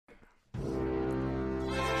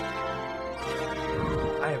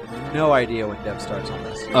I have no idea when dev starts on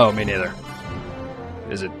this. Oh, me neither.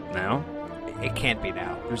 Is it now? It can't be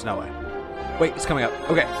now. There's no way. Wait, it's coming up.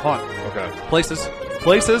 Okay, hold on. Okay. Places.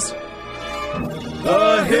 Places.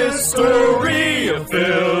 The history of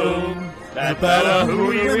film. That matter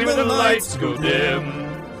who you when the lights go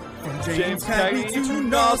dim. From James Cagney to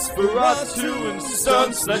Nosferatu and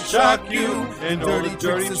stunts that shock you and dirty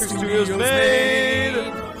tricks studios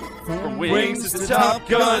made. From Wings to Top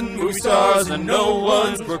Gun, movie stars and no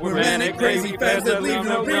ones. We're manic, crazy fans that leave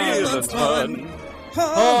no real of fun.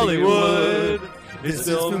 Hollywood is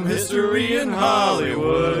film history in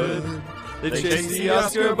Hollywood. They chase the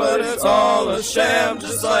Oscar, but it's all a sham,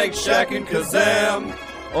 just like Shaq and Kazam.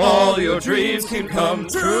 All your dreams can come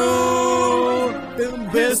true. Film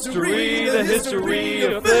history, the history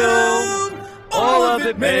of film. All of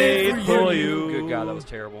it made for you. Good God, that was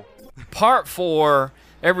terrible. Part 4.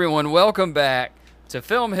 Everyone, welcome back to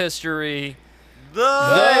Film History.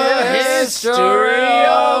 The History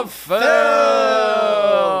of Film.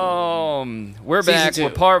 We're back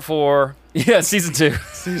with Part 4. Yeah, Season 2.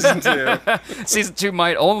 Season 2. Season 2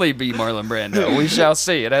 might only be Marlon Brando. We shall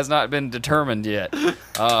see. It has not been determined yet.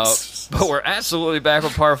 But we're absolutely back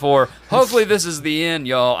with Part 4. Hopefully this is the end,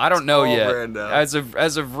 y'all. I don't know yet. Brando.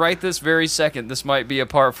 As of right this very second, this might be a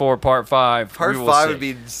Part 4, Part 5. Part 5 would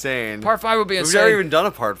be insane. Part 5 would be insane. We've never even done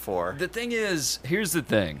a Part 4. The thing is, here's the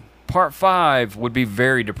thing. Part 5 would be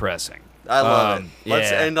very depressing. I love it.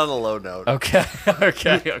 Let's yeah. end on a low note. Okay.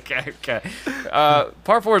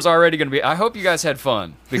 Part 4 is already going to be... I hope you guys had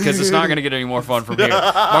fun, because it's not going to get any more fun from here.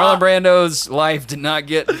 Marlon Brando's life did not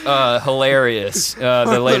get hilarious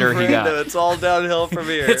the later he got. It's all downhill from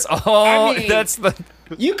here. It's all... I mean, that's the...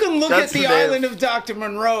 You can look That's at the the name. Island of Dr.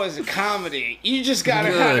 Monroe as a comedy. You just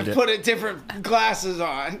gotta kind of Good. put different glasses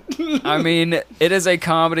on. I mean, it is a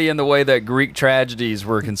comedy in the way that Greek tragedies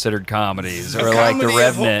were considered comedies, or like The Comedy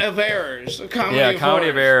Revenant. of errors. A comedy Yeah, of Comedy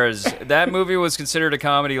of horrors. Errors. That movie was considered a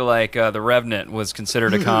comedy like The Revenant was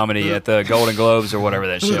considered a comedy at the Golden Globes or whatever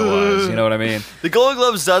that shit was. You know what I mean? The Golden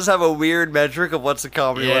Globes does have a weird metric of what's a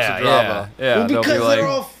comedy, what's a drama. Yeah. Well, They'll because be like, they're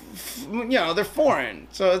all, they're foreign.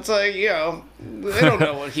 So it's like, they don't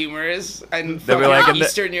know what humor is. And They'll be fucking like in the-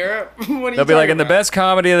 Eastern Europe. What are you they'll be like, talking and the about? best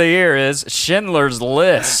comedy of the year is Schindler's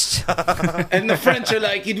List. And the French are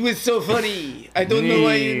like, it was so funny. I don't know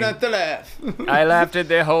why you not to laugh. I laughed at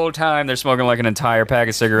the whole time. They're smoking like an entire pack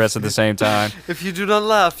of cigarettes at the same time. If you do not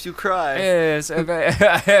laugh, you cry. Yes, if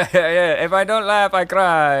I don't laugh, I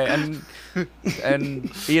cry and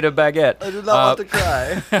eat a baguette. I do not want to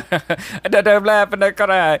cry. I don't laugh and I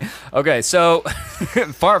cry. Okay, so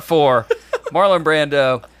Part 4, Marlon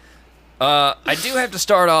Brando. I do have to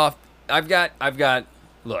start off. I've got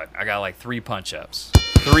like 3 punch-ups.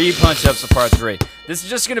 3 punch-ups of Part 3. This is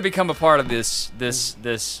just going to become a part of this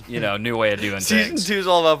new way of doing Season things. 2 is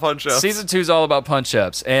all about punch-ups. Season 2 is all about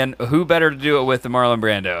punch-ups, and who better to do it with than Marlon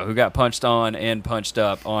Brando, who got punched on and punched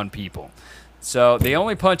up on people. So the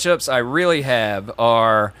only punch-ups I really have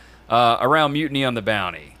are around Mutiny on the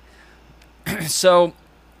Bounty. So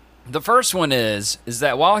the first one is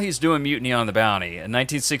that while he's doing Mutiny on the Bounty in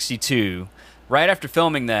 1962, right after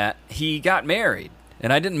filming that, he got married,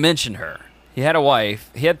 and I didn't mention her. He had a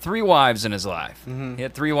wife. He had 3 wives in his life. Mm-hmm. He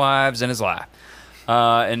had 3 wives in his life.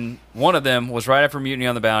 And one of them was right after Mutiny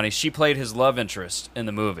on the Bounty. She played his love interest in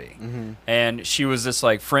the movie. Mm-hmm. And she was this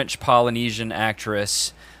like French-Polynesian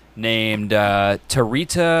actress named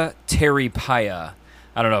Tarita Teripaya.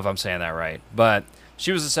 I don't know if I'm saying that right. But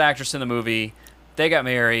she was this actress in the movie. They got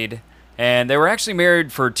married. And they were actually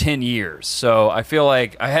married for 10 years. So I feel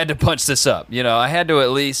like I had to punch this up. I had to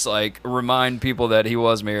at least like remind people that he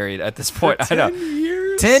was married at this point. I know.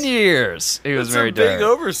 10 years he was married to her. That's a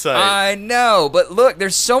big oversight. I know, but look,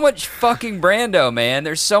 there's so much fucking Brando, man.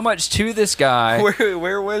 There's so much to this guy.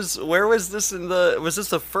 Where was this was this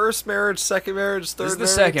the first marriage, second marriage, third This is marriage?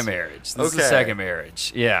 the second marriage. This is the Okay. second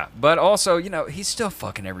marriage. Yeah. But also, he's still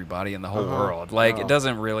fucking everybody in the whole world. Like, it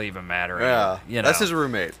doesn't really even matter. Yeah. You know. That's his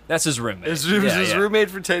roommate. That's his roommate. His Yeah.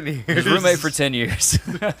 roommate for 10 years. His roommate for 10 years.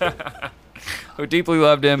 Who deeply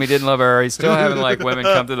loved him. He didn't love her. He's still having like women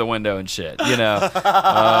come through the window and shit.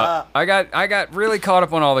 I got really caught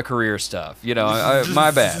up on all the career stuff.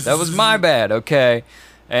 My bad. That was my bad. Okay,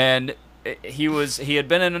 and he had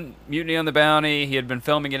been in Mutiny on the Bounty. He had been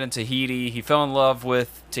filming it in Tahiti. He fell in love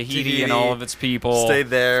with Tahiti and all of its people. Stayed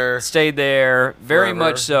there. Very Forever.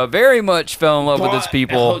 much so. Very much fell in love with its Bought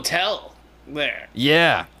people. A hotel there.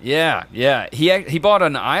 Yeah. He bought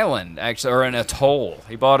an island, actually, or an atoll.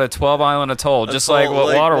 He bought a 12-island atoll, just like what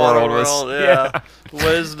Lake Waterworld was. Yeah. What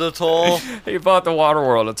is the atoll? He bought the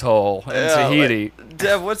Waterworld atoll in Tahiti.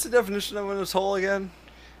 Dev, what's the definition of an atoll again?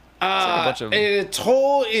 bunch of- An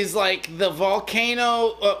atoll is like the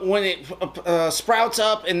volcano when it sprouts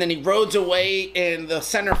up and then erodes away and the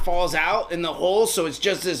center falls out in the hole, so it's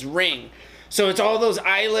just this ring. So it's all those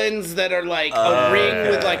islands that are like a ring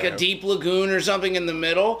with like a deep lagoon or something in the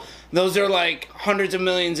middle. Those are like hundreds of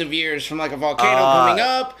millions of years from like a volcano coming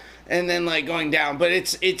up and then like going down. But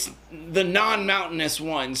it's the non-mountainous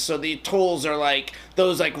ones. So the atolls are like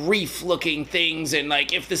those like reef-looking things, and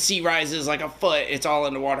like if the sea rises like a foot, it's all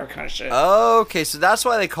in the water kind of shit. Okay, so that's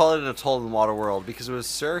why they call it an atoll in Waterworld, because it was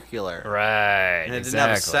circular. Right. And it exactly. didn't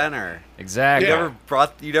have a center. Exactly. Yeah.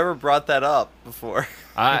 You never brought that up before.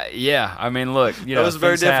 Yeah. I mean, look. You know, That was the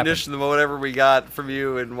very things happen. definition of whatever we got from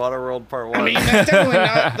you in Waterworld Part 1. I mean, that's definitely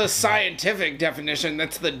not the scientific definition.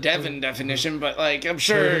 That's the Devin definition. But like, I'm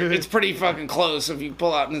sure it's pretty fucking close if you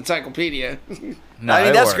pull out an encyclopedia. No, I mean,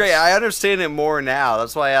 it that's works. great. I understand it more now.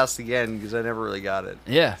 That's why I asked again, because I never really got it.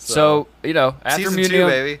 Yeah. So you know, after Season Mutiny 2, on-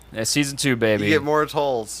 baby. Yeah, season 2, baby. You get more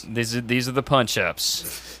atolls. These are the punch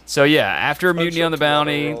ups. So yeah, after Mutiny on the Punch-Up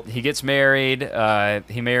Bounty, Waterworld. he gets married.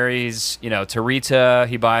 He marries, you know, Tarita.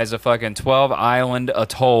 He buys a fucking 12-island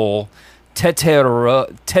atoll,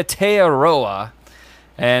 Tetearoa,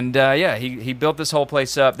 and yeah, he built this whole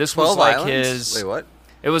place up. This 12 was like islands? his. Wait, what?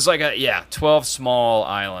 It was like 12 small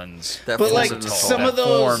islands That But, forms like, an atoll. some that of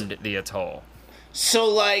those- formed the atoll. So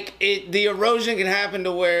like the erosion can happen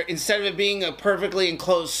to where instead of it being a perfectly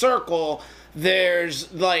enclosed circle,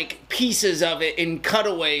 there's like pieces of it in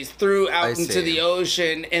cutaways throughout I into see. the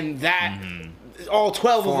ocean, and that all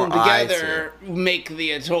 12 of them I together make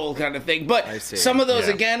the atoll kind of thing. But I see. some of those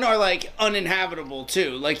Yeah. again are like uninhabitable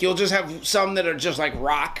too. Like you'll just have some that are just like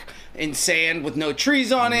rock and sand with no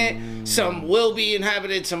trees on it. Some will be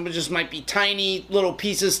inhabited. Some just might be tiny little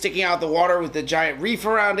pieces sticking out the water with a giant reef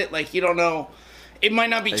around it. Like you don't know. It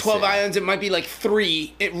might not be 12 see. islands. It might be like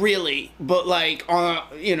 3. It really, but like on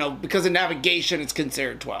because of navigation, it's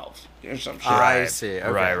considered 12 or some shit. I see.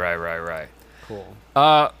 Okay. Right. Cool.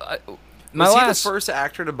 My Was last. he the first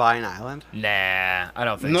actor to buy an island? Nah, I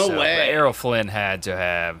don't think No so. way. But Errol Flynn had to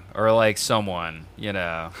have, or like someone, you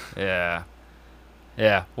know.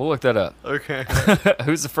 Yeah, we'll look that up. Okay.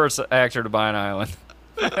 Who's the first actor to buy an island?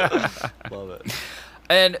 Love it.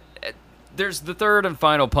 And there's the third and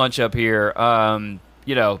final punch up here.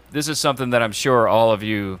 You know, this is something that I'm sure all of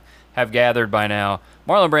you have gathered by now.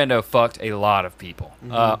 Marlon Brando fucked a lot of people.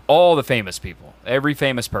 All the famous people. Every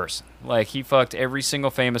famous person. Like, he fucked every single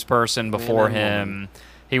famous person before and him.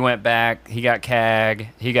 He went back. He got CAG.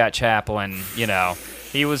 He got Chaplin. You know,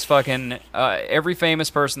 he was fucking every famous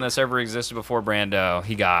person that's ever existed before Brando.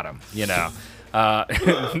 He got him, you know.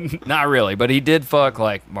 Not really, but he did fuck,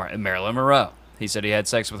 like, Marilyn Monroe. He said he had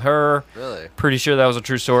sex with her. Really? Pretty sure that was a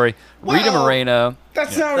true story. Rita Well, Moreno.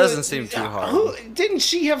 That's not Doesn't really, seem too hard. Didn't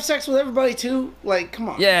she have sex with everybody too? Like, come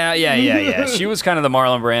on. Yeah. She was kind of the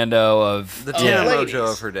Marlon Brando of The yeah. Tina ladies.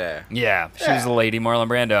 Mojo of her day. Yeah, she was the lady Marlon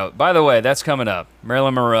Brando. By the way, that's coming up.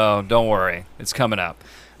 Marilyn Monroe, don't worry, it's coming up.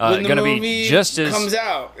 When the Gonna movie be just as comes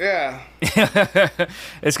out, yeah.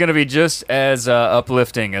 it's going to be just as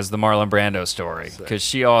uplifting as the Marlon Brando story, because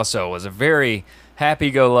she also was a very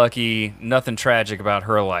happy-go-lucky, nothing tragic about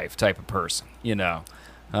her life type of person. You know,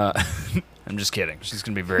 I'm just kidding. She's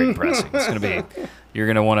going to be very depressing. It's going to be you're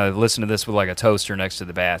going to want to listen to this with like a toaster next to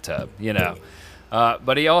the bathtub. You know,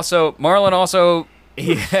 but Marlon also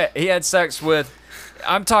he had sex with.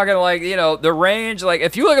 I'm talking like, you know, the range, like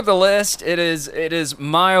if you look up the list, it is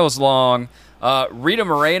miles long. Rita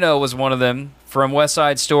Moreno was one of them from West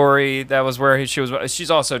Side Story. That was where she's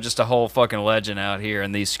also just a whole fucking legend out here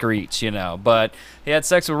in these streets, you know. But he had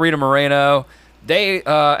sex with Rita Moreno. They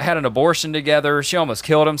had an abortion together. She almost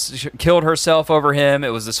killed herself over him. It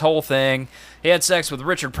was this whole thing. He had sex with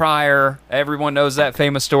Richard Pryor. Everyone knows that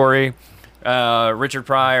famous story. Richard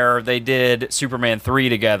Pryor, they did Superman 3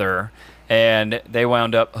 together. And they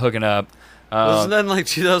wound up hooking up. Wasn't that in like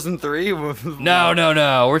 2003?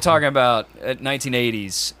 No. We're talking about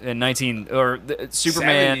 1980s and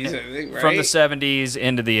Superman 70s, I think, from the right? 70s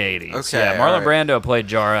into the 80s. Okay, Yeah, Marlon all right. Brando played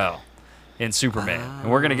Jor-El in Superman, and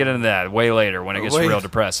we're gonna get into that way later when it gets Wait. real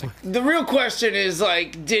depressing. The real question is,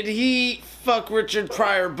 like, did he fuck Richard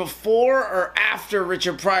Pryor before or after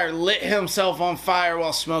Richard Pryor lit himself on fire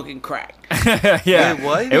while smoking crack? Yeah, Wait,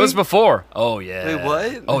 what? It was before. Oh yeah. Wait,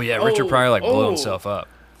 what? Oh yeah, Richard Pryor blew oh. himself up.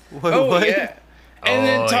 Wait, Oh, what? yeah. And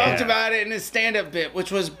then Oh, talked yeah. about it in his stand-up bit, which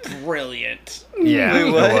was brilliant. Yeah,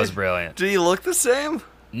 Wait, what? it was brilliant. Do you look the same?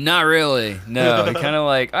 Not really. No, he kind of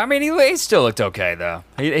like. I mean, he still looked okay though.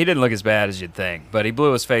 He didn't look as bad as you'd think, but he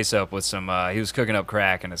blew his face up with some. He was cooking up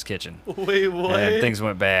crack in his kitchen, Wait, what? and things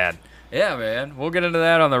went bad. Yeah, man. We'll get into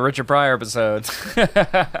that on the Richard Pryor episode.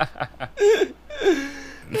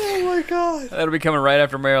 That'll be coming right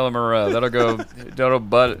after Marilyn Monroe. That'll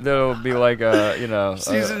be like a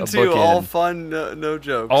Season a 2, bookend. all fun, no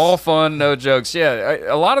jokes. All fun, no jokes.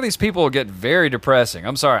 Yeah, a lot of these people get very depressing.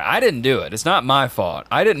 I'm sorry, I didn't do it. It's not my fault.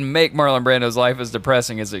 I didn't make Marlon Brando's life as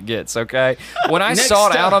depressing as it gets. Okay, when I Next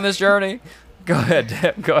sought out up. on this journey, go ahead,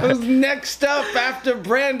 Deb, go ahead. Next up after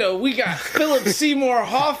Brando, we got Philip Seymour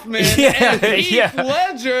Hoffman Yeah, and Heath yeah.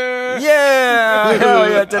 Ledger. Yeah, hell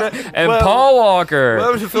yeah, did it. And Paul Walker. What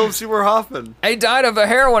happened to Philip Seymour Hoffman? He died of a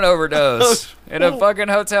heroin overdose in a fucking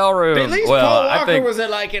hotel room. At least well, Paul I Walker think was at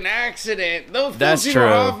like an accident. Those Philip That's Seymour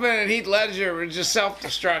true. Hoffman and Heath Ledger were just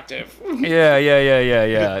self-destructive. Yeah.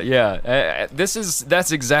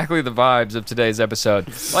 That's exactly the vibes of today's episode.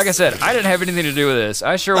 Like I said, I didn't have anything to do with this.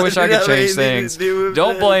 I sure wish I didn't could have change anything things. to do with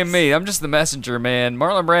Don't this. blame me. I'm just the messenger, man.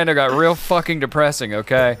 Marlon Brando got real fucking depressing.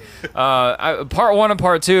 Okay, part 1 and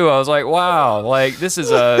part 2, I was like, wow, like this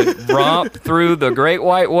is a romp through the Great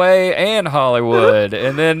White Way and Hollywood.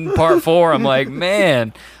 And then part 4, I'm like,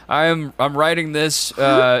 man. I'm writing this.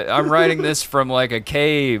 I'm writing this from like a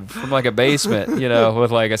cave, from like a basement,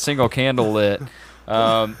 with like a single candle lit.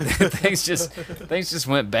 Things just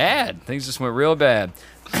went bad. Things just went real bad.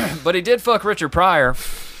 But he did fuck Richard Pryor,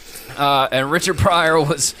 and Richard Pryor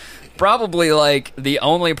was probably like the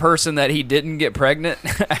only person that he didn't get pregnant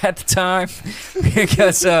at the time.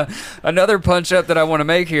 Because another punch up that I want to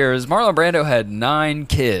make here is Marlon Brando had 9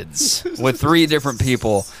 kids with 3 different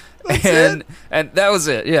people. And that was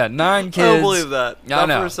it. Yeah, 9 kids. I don't believe that. No,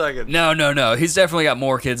 Not for a second. No. He's definitely got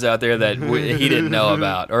more kids out there that he didn't know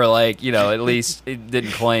about, or like at least he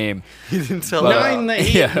didn't claim. He didn't tell But, 9 that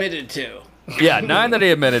he yeah. admitted to. Yeah, 9 that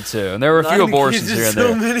he admitted to, and there were a few 9 abortions kids here is and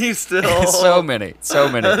so there. many still. so many. So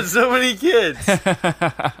many kids.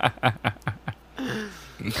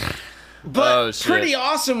 But Oh, shit. pretty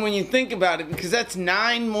awesome when you think about it, because that's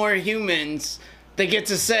 9 more humans that get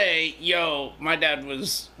to say, yo, my dad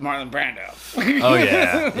was Marlon Brando. Oh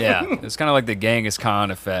yeah. It's kind of like the Genghis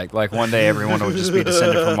Khan effect. Like one day everyone would just be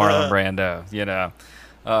descended from Marlon Brando.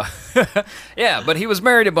 Yeah, but he was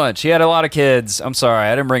married a bunch. He had a lot of kids. I'm sorry,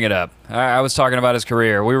 I didn't bring it up. I was talking about his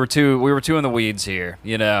career. We were too in the weeds here.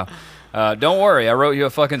 Don't worry, I wrote you a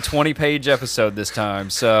fucking 20-page episode this time,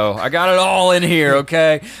 so I got it all in here,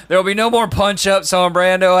 okay? There'll be no more punch-ups on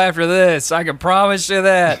Brando after this. I can promise you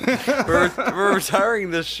that. We're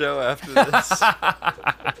retiring this show after this.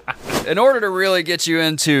 In order to really get you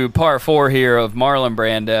into part 4 here of Marlon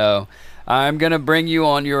Brando, I'm going to bring you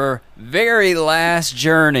on your very last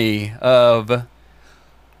journey of...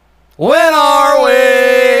 When are we?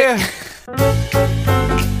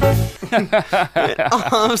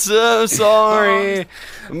 I'm so sorry.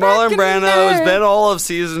 Marlon Brando has been all of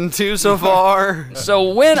season 2 so far.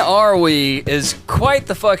 So When Are We is quite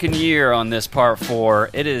the fucking year on this part 4.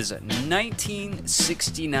 It is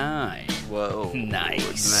 1969. Whoa.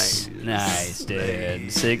 Nice,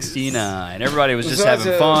 dude. 69. Everybody was just So that's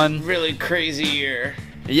having a fun. really crazy year.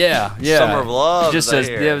 Yeah. Summer of Love, Just I says,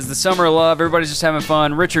 hear. yeah, it was the summer of love. Everybody's just having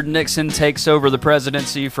fun. Richard Nixon takes over the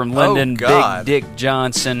presidency from Lyndon God. Big Dick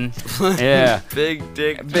Johnson. Yeah. Big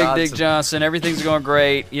Dick Dick Johnson. Everything's going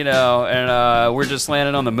great, and we're just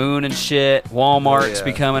landing on the moon and shit. Walmart's yeah.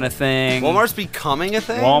 becoming a thing. Walmart's becoming a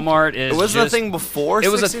thing? Walmart is It wasn't just, a thing before it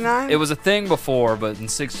was 69? It was a thing before, but in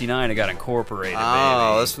 69 it got incorporated,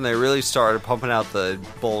 Oh, baby. that's when they really started pumping out the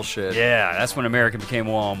bullshit. Yeah, that's when America became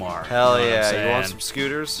Walmart. Hell You know what I'm yeah. You want saying? some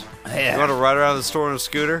scooters? Yeah. You want to ride around the store on a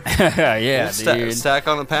scooter? Yeah, dude. Stack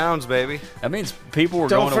on the pounds, baby. That means people were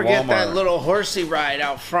Don't going forget to Walmart. that little horsey ride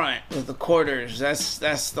out front with the quarters. That's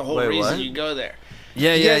the whole Wait, reason what? you go there.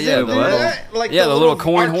 Yeah, You yeah, guys yeah. ever The do little, that? Like yeah, the little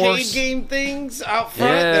coin arcade horse. game things out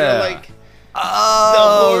front Yeah. that are like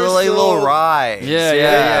Oh, horse like little little- rides.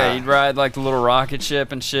 Yeah. You'd ride like the little rocket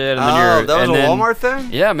ship and shit. And then Oh, that was and a then, Walmart thing?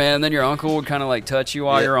 Yeah, man. And then your uncle would kind of like touch you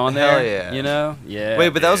while Yeah, you're on hell there. yeah. Yeah. Wait,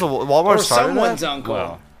 but that was a dude. Walmart or started someone's that? uncle.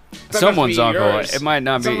 Well, Doesn't someone's have to be uncle. yours. It might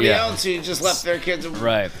not be. Somebody Yeah. else who just left their kids.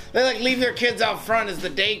 Right. They like leave their kids out front as the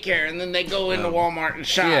daycare, and then they go into Walmart and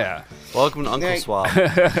shop. Yeah. Welcome to Uncle Yeah.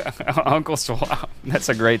 Swap. Uncle Swap. That's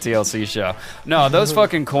a great TLC show. No, those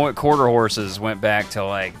fucking quarter horses went back to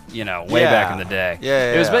like, way Yeah. back in the day.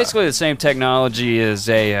 Yeah, It was yeah. basically the same technology as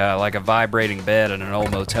a like a vibrating bed in an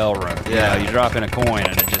old motel room. Yeah. You drop in a coin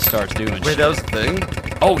and it just starts doing Wait, shit. that was the thing?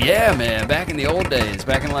 Oh yeah, man! Back in the old days,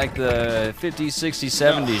 back in like the 50s, 60s,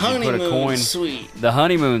 70s, The you'd put a honeymoon coin. suite. The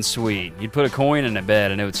honeymoon suite. You'd put a coin in the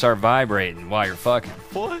bed, and it would start vibrating while you're fucking.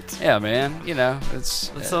 What? Yeah, man. You know, it's.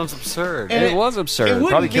 That sounds absurd. And It was absurd. It wouldn't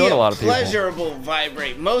Probably be killed a lot of people. Pleasurable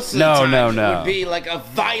vibrate. Most of No, the time, no, it no. would be like a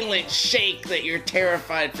violent shake that you're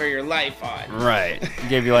terrified for your life on. Right.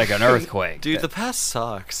 Gave you like an earthquake. Dude, the past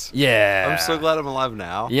sucks. Yeah. I'm so glad I'm alive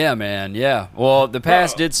now. Yeah, man. Yeah. Well, the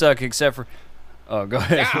past Bro. did suck, except for. Oh, go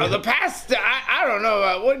ahead. Yeah, the past, I don't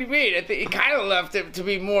know. What do you mean? I think it kind of left it to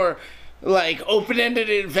be more like open-ended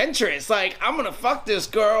and adventurous. Like, I'm going to fuck this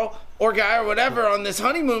girl or guy or whatever on this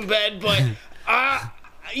honeymoon bed, but am I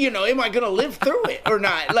going to live through it or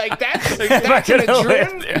not? Like, that's an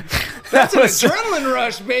adrenaline. That's an adrenaline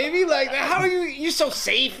rush, baby. Like, how are you're so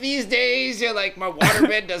safe these days. You're like, my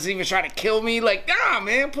waterbed doesn't even try to kill me. Like, nah,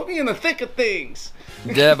 man, put me in the thick of things.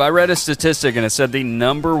 Deb, I read a statistic and it said the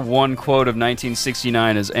number one quote of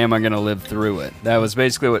 1969 is, "Am I going to live through it?" That was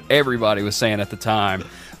basically what everybody was saying at the time.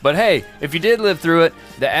 But hey, if you did live through it,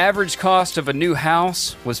 the average cost of a new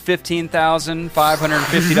house was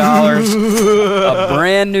 $15,550. A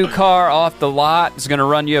brand new car off the lot is going to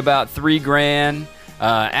run you about $3,000.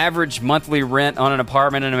 Average monthly rent on an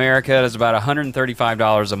apartment in America is about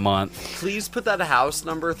 $135 a month. Please put that house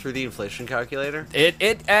number through the inflation calculator.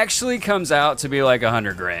 It actually comes out to be like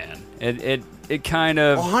 $100,000. It kind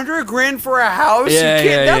of. $100,000 for a house? Yeah, you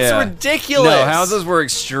can't, yeah, that's yeah. ridiculous. No, houses were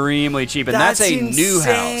extremely cheap, and that's a new house.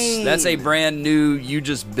 insane. That's a brand new, you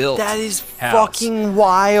just built. That is house. fucking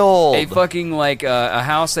wild. A fucking like a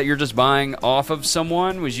house that you're just buying off of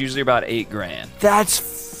someone was usually about $8,000. That's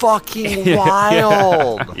fucking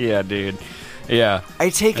wild. Yeah, dude. Yeah,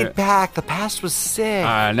 I take it back. The past was sick.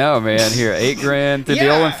 I know, man. Here, $8,000 through the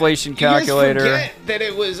old inflation calculator. You guys forget that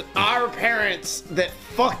it was our parents that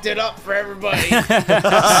fucked it up for everybody. So, like,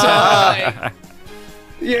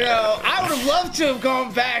 I would have loved to have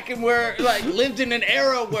gone back and lived in an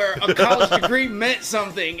era where a college degree meant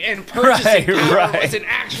something and purchasing power was an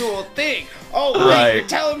actual thing. Oh, wait, you're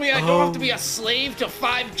telling me I don't have to be a slave to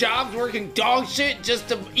 5 jobs working dog shit just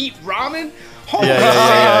to eat ramen? Holy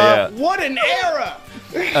shit! What an era!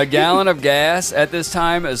 A gallon of gas at this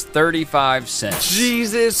time is 35 cents.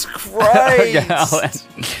 Jesus A Christ. gallon.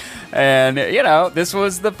 And, this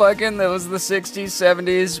was the 60s,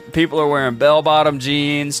 70s. People are wearing bell-bottom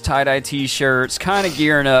jeans, tie-dye t-shirts, kind of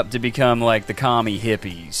gearing up to become like the commie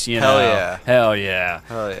hippies, Hell yeah. Hell yeah.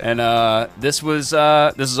 Hell yeah. And this is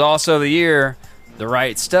also the year, the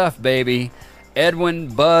right stuff, baby. Edwin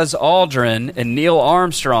Buzz Aldrin and Neil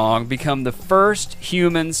Armstrong become the first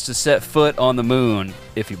humans to set foot on the moon,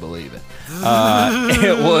 if you believe it.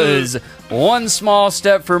 It was one small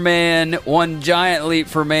step for man, one giant leap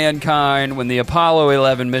for mankind. When the Apollo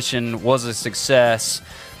 11 mission was a success,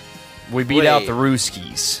 we beat out the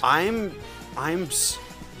Ruskies. I'm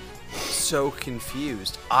so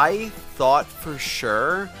confused. I thought for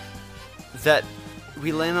sure that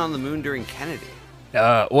we landed on the moon during Kennedy.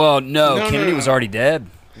 Well, no, Kennedy was already dead.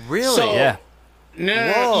 Really? So- Yeah.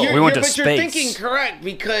 No, We went to but you're space. thinking correct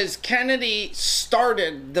because Kennedy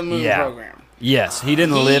started the moon program. Yes, he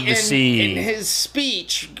didn't live to see. In his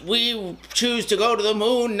speech, we choose to go to the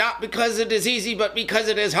moon not because it is easy, but because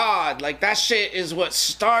it is hard. Like, that shit is what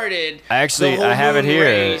started. Actually, the whole I have it moon here.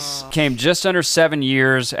 race. Came just under 7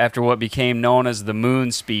 years after what became known as the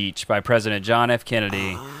Moon Speech by President John F.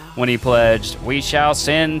 Kennedy, when he pledged, "We shall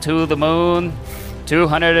send to the moon,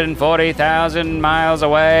 240,000 miles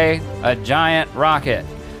away, a giant rocket,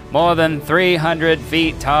 more than 300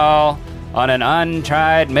 feet tall, on an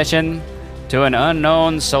untried mission to an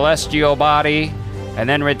unknown celestial body, and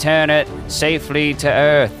then return it safely to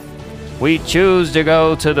Earth. We choose to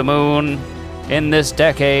go to the moon in this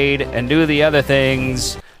decade and do the other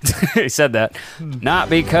things." He said that. "Not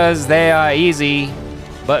because they are easy,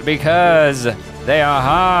 but because they are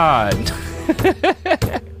hard."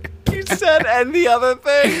 You said, and the other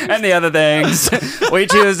thing. And the other things. We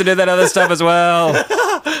choose to do that other stuff as well.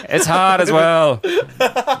 It's hard as well.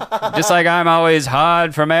 Just like I'm always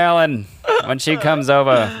hard for Marilyn when she comes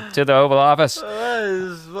over to the Oval Office. That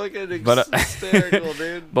is fucking But, hysterical,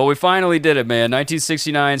 dude. But we finally did it, man.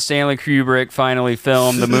 1969, Stanley Kubrick finally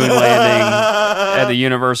filmed the moon landing at the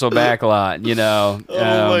Universal backlot,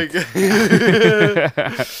 Oh my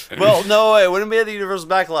god. Well, no way. Wouldn't be at the Universal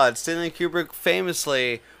backlot. Stanley Kubrick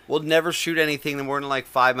famously will never shoot anything more than like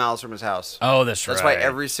 5 miles from his house. Oh, that's right. That's why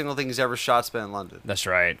every single thing he's ever shot's been in London. That's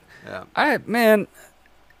right. Yeah.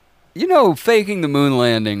 Faking the moon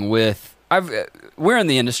landing with we're in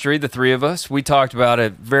the industry, the three of us. We talked about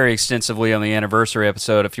it very extensively on the anniversary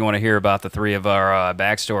episode. If you want to hear about the three of our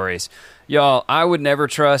backstories, y'all, I would never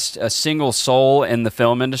trust a single soul in the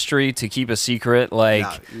film industry to keep a secret like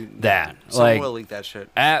that. Someone Like will leak that shit.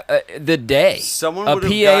 the day Someone a would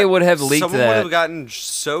PA would have leaked someone that. would have gotten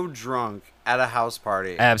so drunk at a house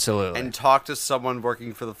party. Absolutely. And talked to someone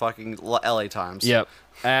working for the fucking LA Times. Yep.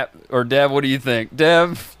 Or Dev, what do you think?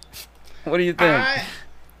 Dev, what do you think?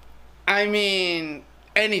 I mean,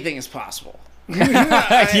 anything is possible.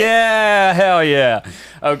 Yeah, hell yeah.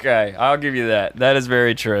 Okay, I'll give you that. That is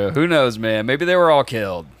very true. Who knows, man? Maybe they were all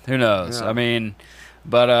killed. Who knows? Yeah. I mean,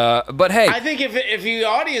 but hey, I think if the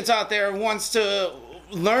audience out there wants to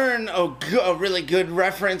learn a really good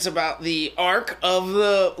reference about the arc of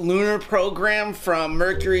the lunar program from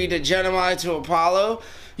Mercury to Gemini to Apollo,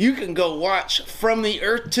 you can go watch From the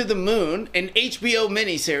Earth to the Moon, an HBO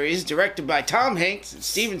miniseries directed by Tom Hanks and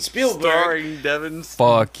Steven Spielberg. Starring Devin.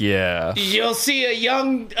 fuck yeah. You'll see a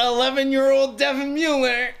young 11-year-old Devin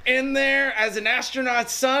Mueller in there as an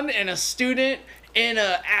astronaut's son and a student in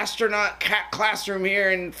an astronaut classroom here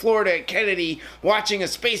in Florida at Kennedy watching a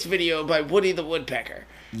space video by Woody the Woodpecker.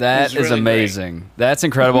 That It was is really amazing. That's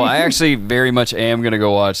incredible. I actually very much am going to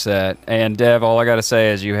go watch that. And Dev, all I got to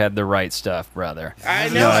say is you had the right stuff, brother. I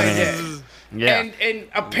know I what did. Yeah. And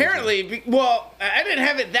apparently, well, I didn't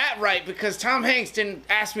have it that right because Tom Hanks didn't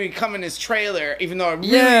ask me to come in his trailer, even though I really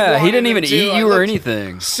Yeah, he wanted didn't him even to. eat I you or looked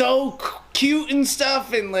anything. So cute and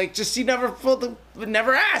stuff, and like just he never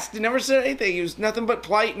never asked, he never said anything. He was nothing but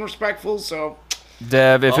polite and respectful. So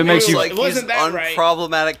Dev, if it makes you like It wasn't he's that right.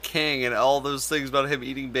 unproblematic king, and all those things about him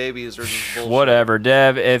eating babies are just bullshit. whatever,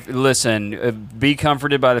 Dev, be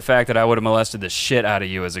comforted by the fact that I would have molested the shit out of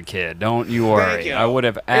you as a kid. Don't you worry. Thank you. I would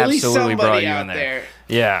have At least absolutely brought somebody you out in there. there.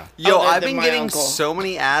 Yeah. Yo, Other I've than been my getting uncle. so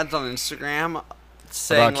many ads on Instagram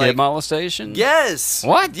saying About kid like, molestation? yes.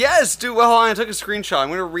 What? Yes, dude. Well, hold on, I took a screenshot. I'm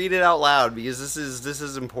gonna read it out loud because this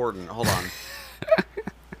is important. Hold on.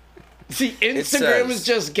 See, Instagram says- is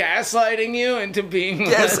just gaslighting you into being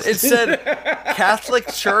Yes, molested. it said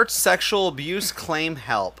Catholic Church sexual abuse claim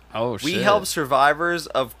help. Oh, We shit. help survivors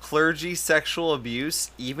of clergy sexual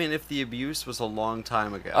abuse, even if the abuse was a long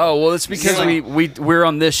time ago. Oh, well, it's because Yeah. we're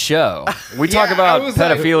on this show. We talk Yeah, about I was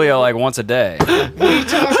like- pedophilia like once a day. We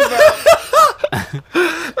talk about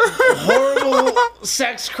horrible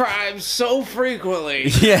sex crimes so frequently.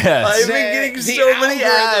 Yes. I've been that getting the so many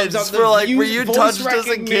algorithms ads of the for like, were view- you voice touched as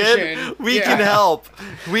a kid? recognition. We Yeah. can help.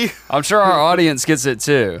 We I'm sure our audience gets it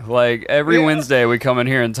too. Like every Wednesday we come in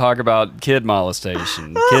here and talk about kid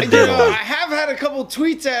molestation, kid I diddling. have had a couple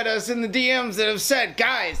tweets at us in the DMs that have said,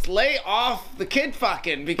 "Guys, lay off the kid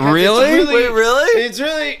fucking." Because Really? It's really, Wait, really? It's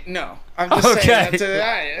really no. I'm just Okay. saying that to the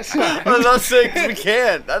audience. I'm not saying 'cause we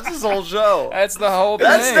can't. That's this whole show. That's the whole thing.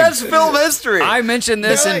 That's film history. I mentioned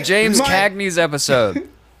this They're in like, James my- Cagney's episode.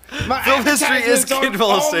 My Film history is advertisements on kid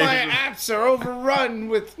molestation. All my apps are overrun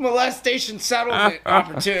with molestation settlement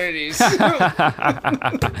opportunities.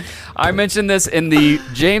 I mentioned this in the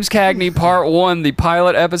James Cagney Part 1, the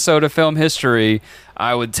pilot episode of Film History.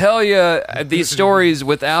 I would tell you these stories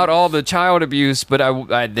without all the child abuse, but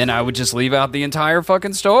then I would just leave out the entire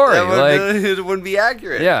fucking story. it wouldn't be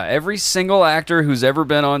accurate. Yeah, every single actor who's ever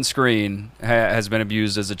been on screen has been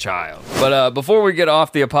abused as a child. But before we get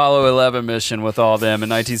off the Apollo 11 mission with all them in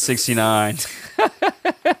 1969,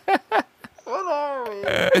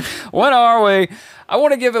 what are we? I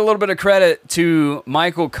want to give a little bit of credit to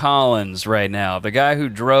Michael Collins right now, the guy who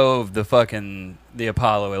drove the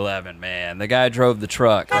Apollo 11, man. The guy drove the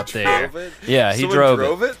truck up there. Drove it? Yeah, he Someone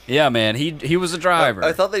drove it. Yeah, man, he was a driver.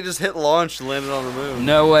 I thought they just hit launch and landed on the moon.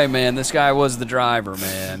 No way, man. This guy was the driver,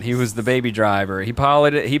 man. He was the baby driver. He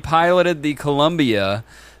piloted the Columbia,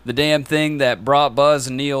 the damn thing that brought Buzz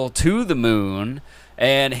and Neil to the moon,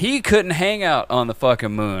 and he couldn't hang out on the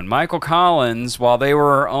fucking moon. Michael Collins, while they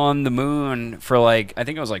were on the moon for like, I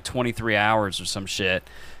think it was like 23 hours or some shit,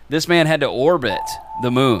 this man had to orbit the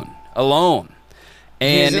moon alone.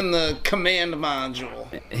 And He's in the command module.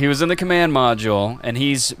 he was in the command module, and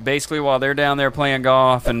he's basically, while they're down there playing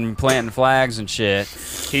golf and planting flags and shit,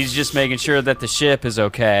 he's just making sure that the ship is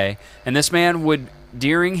okay. And this man would,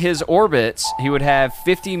 during his orbits, he would have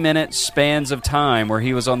 50-minute spans of time where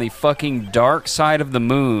he was on the fucking dark side of the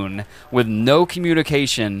moon with no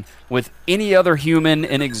communication with any other human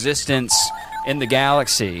in existence in the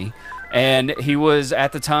galaxy. And he was,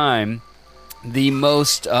 at the time, the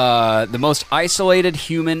most isolated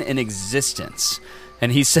human in existence.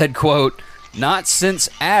 And he said, quote, "Not since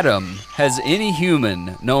Adam has any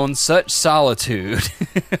human known such solitude."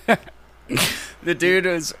 The dude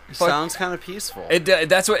was. Sounds kind of peaceful.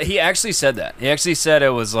 That's what he actually said. That he actually said it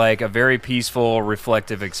was like a very peaceful,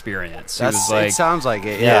 reflective experience. He was like, it sounds like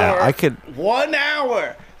it. Yeah, I could. 1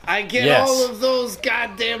 hour. I get Yes. all of those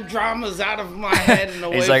goddamn dramas out of my head and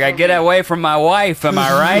away he's like, I from get me. away from my wife. Am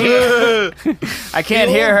I right? I can't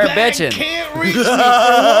The hear old her bag bitching. Can't reach me for 1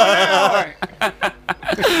 hour.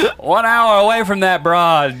 1 hour away from that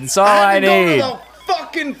broad. That's all I I had to go need. to the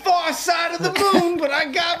fucking far side of the moon, but I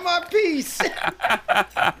got my piece.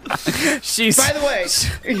 She's. By the way,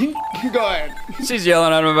 go ahead. She's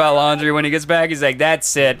yelling at him about laundry. When he gets back, he's like,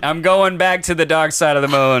 that's it. I'm going back to the dark side of the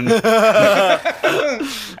moon. To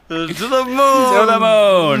To the moon. the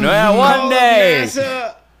moon. Well, one Call day.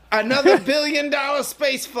 NASA, another $1 billion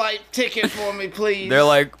space flight ticket for me, please. They're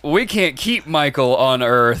like, we can't keep Michael on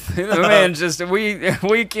Earth. The man just,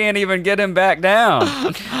 we can't even get him back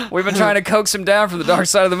down. We've been trying to coax him down from the dark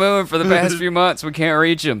side of the moon for the past few months. We can't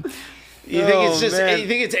reach him. You think it's Oh, just man. you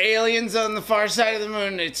think it's aliens on the far side of the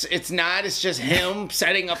moon? It's not. It's just him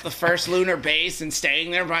setting up the first lunar base and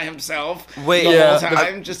staying there by himself Wait, the yeah, whole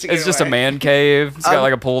time just to get It's just a away. man cave. It's got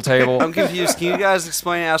like a pool table. I'm confused. Can you guys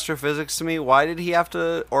explain astrophysics to me? Why did he have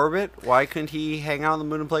to orbit? Why couldn't he hang out on the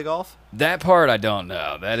moon and play golf? That part I don't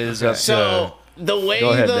know. That is up So the way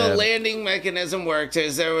Go ahead, the Dad. landing mechanism worked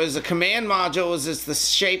is there was a command module was just the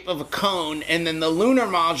shape of a cone, and then the lunar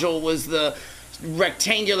module was the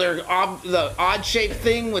rectangular, the odd-shaped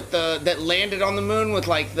thing with that landed on the moon with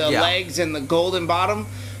like the Yeah. legs and the golden bottom.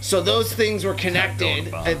 So those things were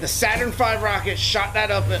connected. The Saturn V rocket shot that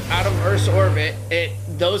up out of Earth's orbit.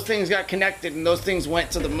 Those things got connected, and those things went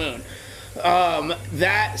to the moon. The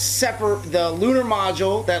lunar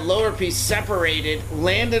module, that lower piece separated,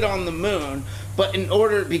 landed on the moon. But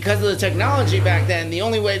because of the technology back then, the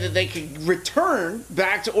only way that they could return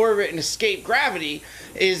back to orbit and escape gravity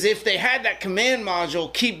is if they had that command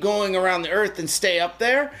module keep going around the Earth and stay up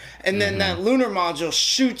there, and then that lunar module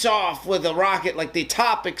shoots off with a rocket, like the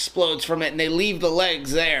top explodes from it, and they leave the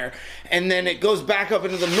legs there, and then it goes back up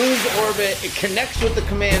into the moon's orbit. It connects with the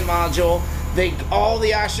command module. All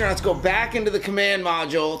the astronauts go back into the command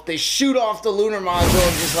module. They shoot off the lunar module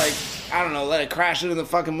and just like, I don't know, let it crash into the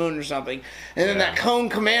fucking moon or something. And then that cone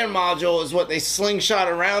command module is what they slingshot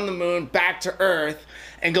around the moon back to Earth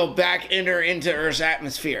and go back into Earth's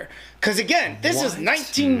atmosphere. Because again, this is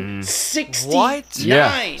 1969. What?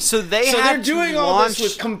 Yeah. So they're They're doing all this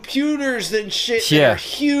with computers and shit that Yeah. are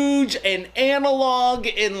huge and analog,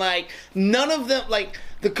 and like none of them, like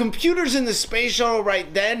the computers in the space shuttle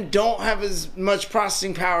right then don't have as much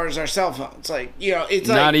processing power as our cell phones. Like, you know, it's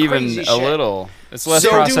like Not even crazy a shit. little. It's less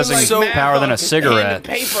They're doing, processing like, math power than on a cigarette.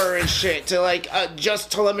 pen and paper and shit to like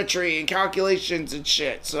adjust telemetry and calculations and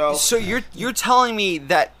shit. So So you're telling me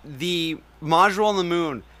that the module on the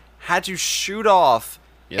moon had to shoot off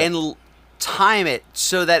and time it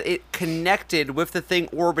so that it connected with the thing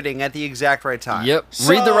orbiting at the exact right time. Yep.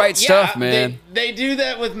 Read the right yeah, stuff, man. They do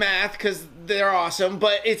that with math because they're awesome,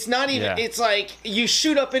 but it's not even. Yeah. It's like you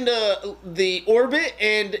shoot up into the orbit,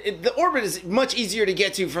 and the orbit is much easier to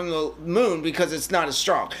get to from the moon because it's not as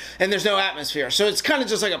strong, and there's no atmosphere. So it's kind of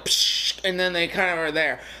just like a psh, and then they kind of are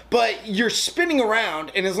there. But you're spinning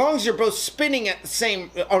around, and as long as you're both spinning at the same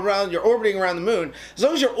you're orbiting around the moon. As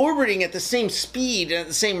long as you're orbiting at the same speed and at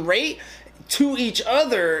the same rate to each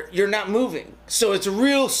other, you're not moving. So it's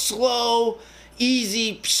real slow,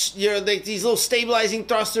 easy, these little stabilizing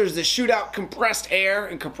thrusters that shoot out compressed air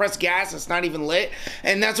and compressed gas that's not even lit,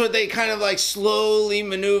 and that's what they kind of like slowly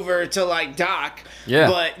maneuver to like dock. Yeah.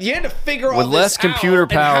 But you had to figure all With this less computer out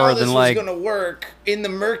and power how this than, was like- going to work in the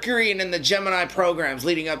Mercury and in the Gemini programs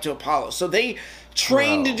leading up to Apollo. So they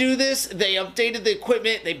trained to do this. They updated the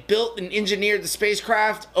equipment. They built and engineered the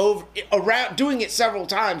spacecraft around, doing it several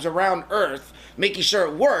times around Earth, making sure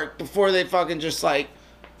it worked before they fucking just like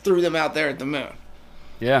threw them out there at the moon.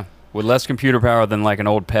 Yeah. With less computer power than like an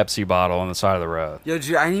old Pepsi bottle on the side of the road. Yo,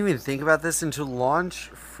 dude, I didn't even think about this. Until launch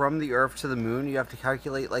from the Earth to the moon, you have to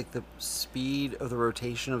calculate like the speed of the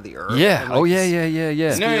rotation of the Earth. Yeah. and, Oh, like, yeah, the yeah, yeah,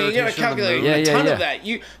 yeah. No, you gotta rotation of the calculate moon. a Yeah, ton yeah, of that.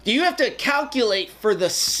 You have to calculate for the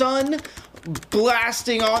sun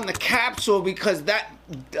blasting on the capsule because that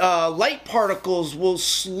light particles will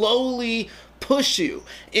slowly push you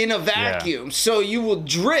in a vacuum, so you will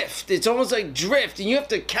drift. It's almost like drift, and you have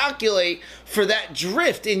to calculate for that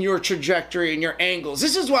drift in your trajectory and your angles.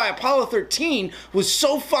 This is why Apollo 13 was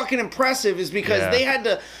so fucking impressive, is because Yeah. they had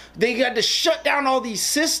to they had to shut down all these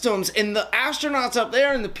systems, and the astronauts up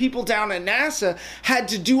there and the people down at NASA had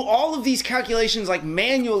to do all of these calculations like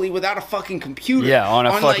manually without a fucking computer. Yeah, on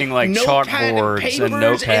a fucking like notepad chalkboards and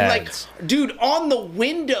notepads. and like, dude, on the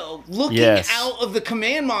window looking out of the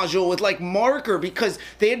command module with like marker, because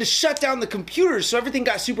they had to shut down the computers, so everything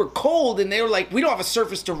got super cold, and they were like, we don't have a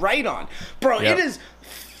surface to write on. Bro, it is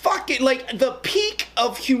fucking like the peak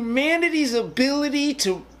of humanity's ability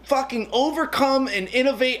to fucking overcome and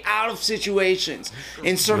innovate out of situations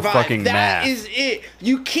and survive. That is it.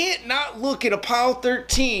 You can't not look at Apollo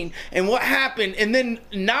 13 and what happened and then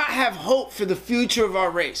not have hope for the future of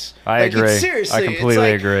our race. I agree. Seriously, I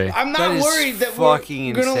completely agree. I'm not worried that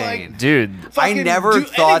we're gonna like, dude. I never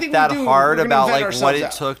thought that hard about like what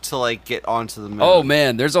it took to like get onto the moon. Oh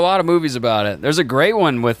man, there's a lot of movies about it. There's a great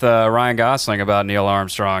one with Ryan Gosling about Neil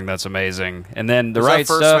Armstrong. That's amazing. And then the right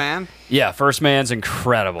First stuff. Man? Yeah, First Man's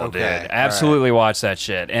incredible, dude. Okay, Absolutely watch that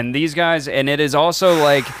shit. And these guys, and it is also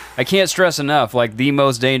like, I can't stress enough, like the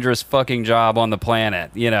most dangerous fucking job on the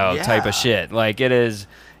planet, you know, type of shit. Like it is.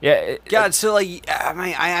 Yeah, so like, I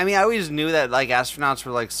mean, I always knew that like astronauts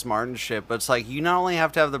were like smart and shit, but it's like you not only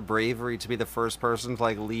have to have the bravery to be the first person to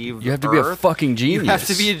like leave. You have to Earth, be a fucking genius. You have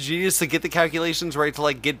to be a genius to get the calculations right to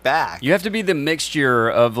like get back. You have to be the mixture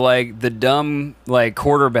of like the dumb like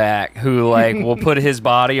quarterback who like will put his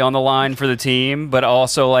body on the line for the team, but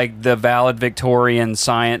also like the valedictorian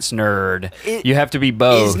science nerd. You have to be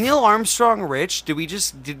both. Is Neil Armstrong rich? Did we give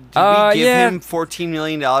him $14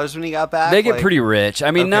 million when he got back? They get pretty rich. I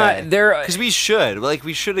mean. Not there because we should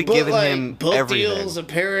we should have given him book everything. Deals,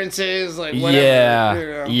 appearances, like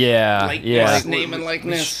whatever. Name and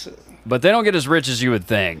likeness. But they don't get as rich as you would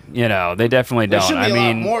think. You know, they definitely don't. They should be a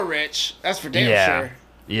lot more rich. That's for damn sure.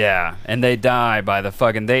 Yeah, and they die by the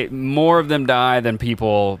fucking. More of them die than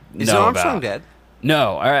people know about. Is Armstrong dead?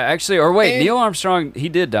 No, actually, or wait, Neil Armstrong, he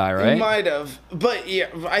did die, right? He might have, but yeah,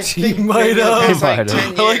 I think he might have. Like 10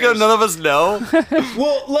 years. I like how none of us know.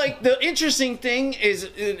 Well, like the interesting thing is,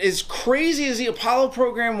 as crazy as the Apollo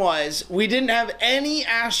program was, we didn't have any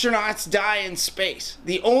astronauts die in space.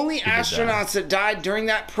 The only astronauts that died during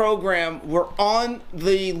that program were on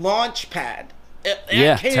the launch pad at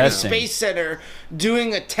Kennedy Space Center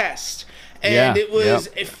doing a test. And it was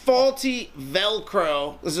a faulty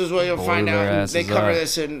Velcro. This is what you'll find out. They cover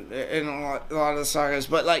this in a lot of the sagas.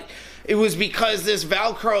 But, like, it was because this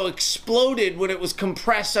Velcro exploded when it was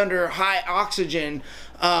compressed under high oxygen.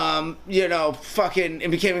 It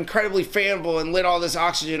became incredibly flammable and lit all this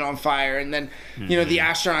oxygen on fire. And then, the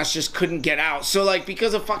astronauts just couldn't get out. So, like,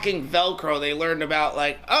 because of fucking Velcro, they learned about,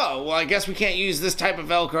 like, oh, well, I guess we can't use this type of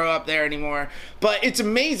Velcro up there anymore. But it's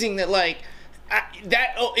amazing that, like,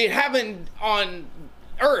 it happened on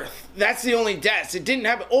Earth. That's the only deaths. It didn't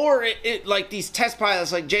happen, or it like these test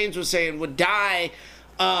pilots, like James was saying, would die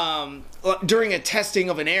during a testing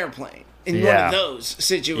of an airplane in one of those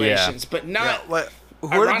situations, but not. Who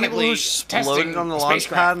are the people who exploded on the launch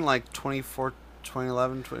pad in like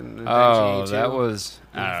 2011, 1982? Oh, that was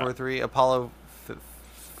 43 Apollo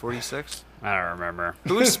 46. I don't remember.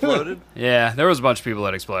 Who exploded? Yeah, there was a bunch of people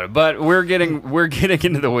that exploded. But we're getting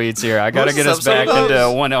into the weeds here. I got to get us back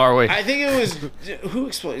into 1 hour wait. I think it was who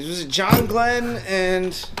exploded? Was it John Glenn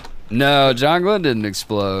and? No, John Glenn didn't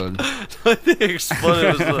explode. I think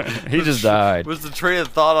exploded. He just died. Was the train of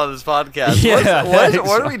thought on this podcast? Yeah,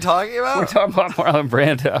 what are we talking about? We're talking about Marlon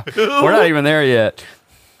Brando. We're not even there yet.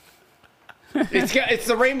 It's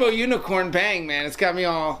the Rainbow Unicorn bang, man. It's got me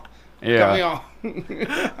all. Yeah. Got me all.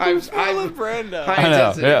 Brando. I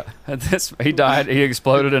know. Yeah. He died. He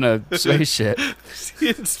exploded in a spaceship. Is he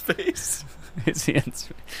in space? Is he in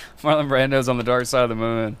space? Marlon Brando's on the dark side of the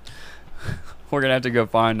moon. We're gonna have to go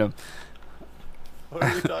find him. What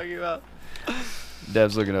are we talking about?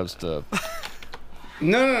 Dev's looking up stuff.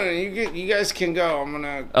 No, you guys can go. I'm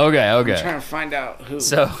gonna. Okay. I'm trying to find out who.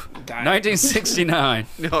 So, died. 1969.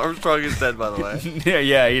 Neil Armstrong is dead, by the way.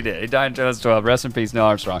 yeah, he did. He died in 2012. Rest in peace, Neil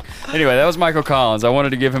Armstrong. Anyway, that was Michael Collins. I wanted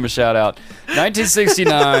to give him a shout out.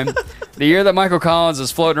 1969, the year that Michael Collins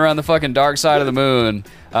is floating around the fucking dark side of the moon.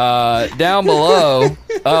 Down below,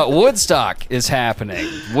 Woodstock is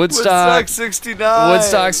happening. Woodstock 69.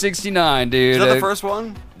 Woodstock 69, dude. Is that the first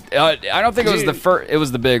one? I don't think it was the first. It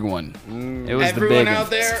was the big one. It was everyone the big out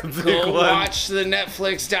there, go watch the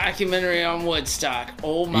Netflix documentary on Woodstock.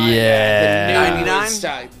 Oh my god, the new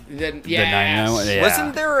Woodstock. The 99 one. Yeah.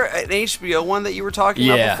 Wasn't there an HBO one that you were talking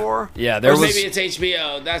about before? Yeah, there was. Maybe it's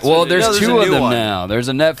HBO. That's there's two of them one. now. There's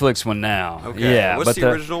a Netflix one now. Okay. Yeah, what's the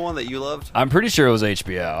original one that you loved? I'm pretty sure it was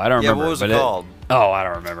HBO. I don't remember. What was it called? Oh, I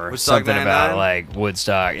don't remember. Woodstock Something about 99? like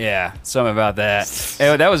Woodstock. Yeah, something about that.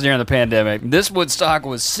 That was during the pandemic. This Woodstock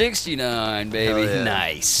was 69, baby. Hell yeah.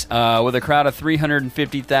 Nice. With a crowd of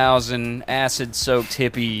 350,000 acid-soaked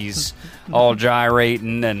hippies all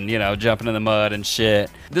gyrating and, jumping in the mud and shit.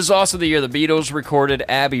 This is also the year the Beatles recorded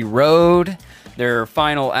Abbey Road, their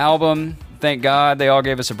final album. Thank God they all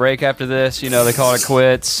gave us a break after this. They called it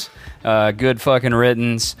quits. Good fucking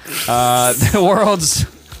riddance.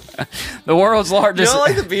 The world's largest. You don't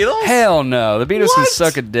like the Beatles? Hell no. The Beatles can What?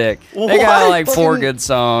 suck a dick. They got like 4 good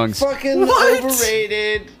songs. Fucking What?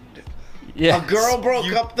 overrated. Yeah. A girl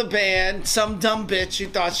broke up the band. Some dumb bitch who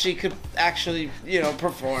thought she could actually,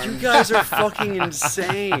 perform. You guys are fucking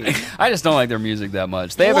insane. I just don't like their music that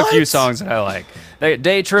much. They have a few What? songs that I like.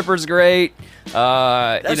 Day Tripper's great.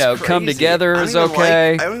 That's Come crazy. Together is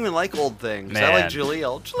okay. I don't even like old things. I Man. like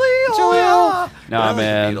Jaleel. Jaleel. Nah,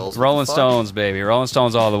 man. Beatles. What Rolling the fuck? Stones, baby. Rolling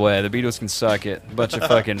Stones all the way. The Beatles can suck it. Bunch of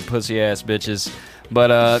fucking pussy-ass bitches. But,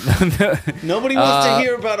 Nobody wants to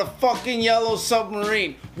hear about a fucking yellow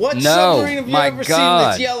submarine. What No, submarine have you my ever seen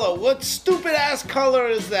God. that's yellow? What stupid ass color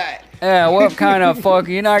is that? yeah, what kind of fuck?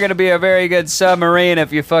 You're not going to be a very good submarine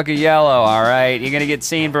if you're fucking yellow, all right? You're going to get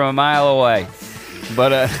seen from a mile away.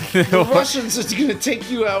 But, The Russians are gonna take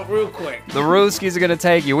you out real quick. the Ruskies are going to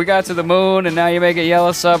take you. We got to the moon, and now you make it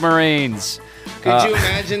yellow submarines. Could you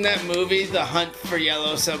imagine that movie, The Hunt for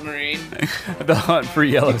Yellow Submarine? The Hunt for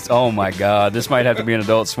Yellows. Oh, my God. This might have to be an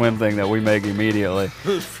Adult Swim thing that we make immediately.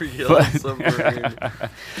 For Yellow Submarine.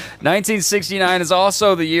 1969 is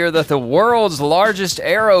also the year that the world's largest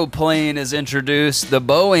aeroplane is introduced, the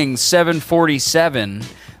Boeing 747,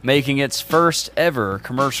 making its first ever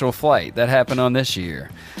commercial flight. That happened on this year.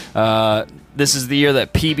 This is the year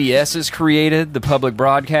that PBS is created, the public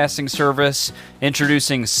broadcasting service,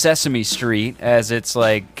 introducing Sesame Street as its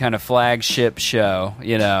kind of flagship show,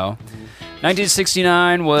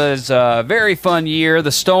 1969 was a very fun year.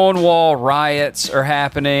 The Stonewall riots are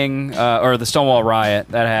happening, or the Stonewall riot,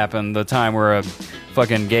 that happened, the time where a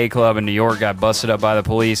fucking gay club in New York got busted up by the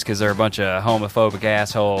police because they're a bunch of homophobic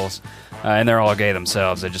assholes. And they're all gay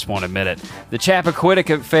themselves. They just won't admit it. The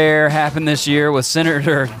Chappaquiddick affair happened this year with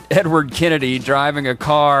Senator Edward Kennedy driving a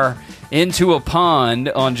car into a pond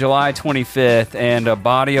on July 25th, and a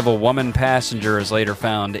body of a woman passenger is later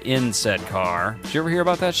found in said car. Did you ever hear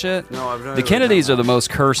about that shit? No, I've never The Kennedys are the most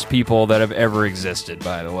cursed people that have ever existed,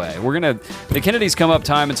 by the way. The Kennedys come up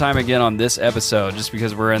time and time again on this episode just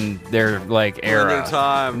because we're in their, era.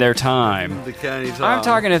 Their time. The Kennedy time. I'm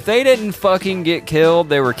talking, if they didn't fucking get killed,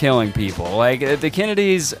 they were killing people. The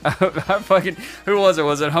Kennedys, who was it?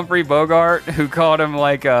 Was it Humphrey Bogart who called him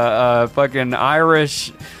a fucking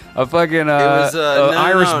Irish,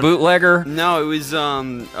 Irish bootlegger? No, it was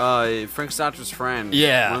Frank Sinatra's friend.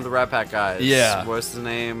 Yeah. One of the Rat Pack guys. Yeah. What's his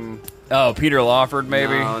name? Oh, Peter Lawford,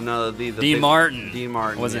 maybe? No, the Dean Martin. Dean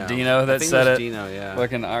Martin. Was yeah. it Dino that I think said it? Was it? Dino, yeah.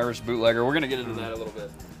 Fucking Irish bootlegger. We're gonna get into that a little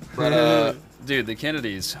bit. But dude, the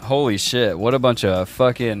Kennedys, holy shit, what a bunch of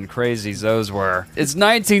fucking crazies those were. It's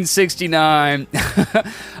 1969.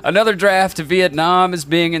 Another draft to Vietnam is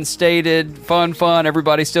being instated. Fun.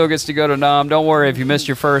 Everybody still gets to go to Nam. Don't worry, if you missed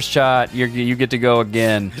your first shot, you get to go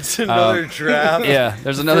again. It's another draft. Yeah,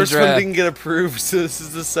 there's another First draft. one didn't get approved, so this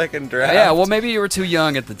is the second draft. Yeah, well, maybe you were too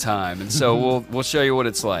young at the time, and so we'll show you what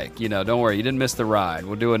it's like. Don't worry, you didn't miss the ride.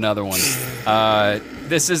 We'll do another one.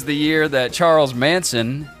 This is the year that Charles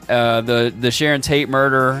Manson, the Sharon Tate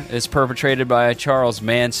murder, is perpetrated by Charles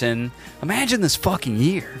Manson. Imagine this fucking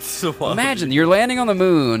year. Imagine you're landing on the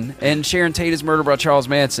moon and Sharon Tate is murdered by Charles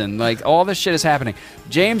Manson. All this shit is happening.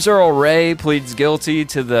 James Earl Ray pleads guilty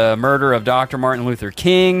to the murder of Dr. Martin Luther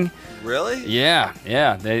King. Really? Yeah.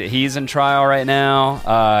 He's in trial right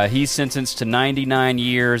now. He's sentenced to 99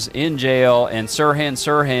 years in jail, and Sirhan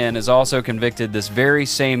Sirhan is also convicted this very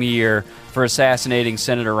same year for assassinating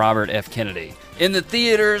Senator Robert F. Kennedy. In the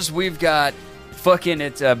theaters, we've got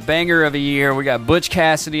it's a banger of a year. We got Butch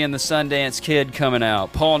Cassidy and the Sundance Kid coming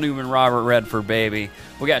out. Paul Newman, Robert Redford, baby.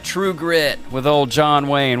 We got True Grit with old John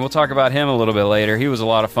Wayne. We'll talk about him a little bit later. He was a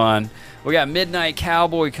lot of fun. We got Midnight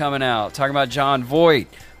Cowboy coming out. Talking about John Voight.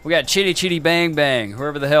 We got Chitty Chitty Bang Bang.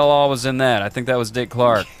 Whoever the hell all was in that. I think that was Dick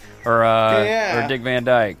Clark. Or Dick Van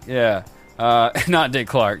Dyke. Yeah. Not Dick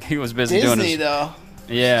Clark. He was busy doing Disney, his... though.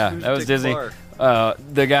 Yeah, Who's that was Dick Disney. Clark?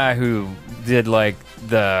 The guy who did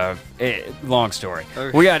long story.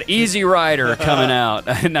 Okay. We got Easy Rider coming out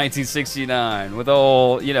in 1969 with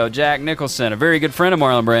old, Jack Nicholson, a very good friend of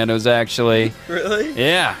Marlon Brando's, actually. Really?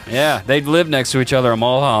 Yeah. They'd live next to each other in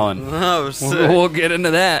Mulholland. Oh, sick. We'll get into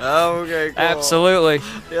that. Oh, okay, cool. Absolutely.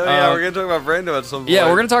 Yeah, we're going to talk about Brando at some point. Yeah,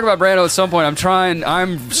 we're going to talk about Brando at some point.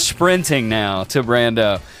 I'm sprinting now to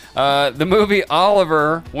Brando. The movie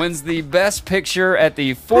Oliver wins the Best Picture at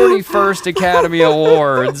the 41st Academy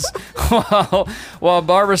Awards, while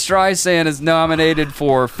Barbara Streisand is nominated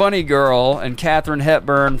for Funny Girl and Katharine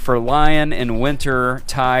Hepburn for Lion and Winter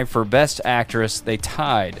tie for Best Actress. They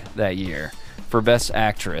tied that year for Best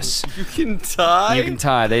Actress. You can tie? You can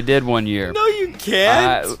tie. They did one year. No, you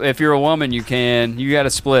can't. If you're a woman, you can. You got to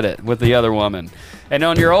split it with the other woman. And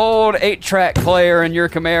on your old 8-track player in your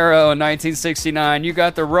Camaro in 1969, you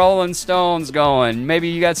got the Rolling Stones going. Maybe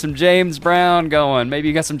you got some James Brown going. Maybe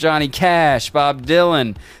you got some Johnny Cash, Bob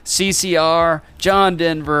Dylan, CCR, John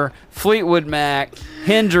Denver, Fleetwood Mac.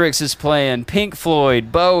 Hendrix is playing, Pink Floyd,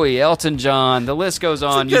 Bowie, Elton John. The list goes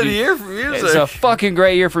on. It's a good year for music. It's a fucking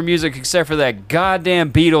great year for music, except for that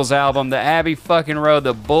goddamn Beatles album, the Abbey fucking Road,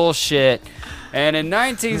 the bullshit. And in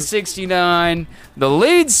 1969, the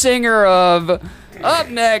lead singer of Up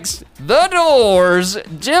Next, The Doors,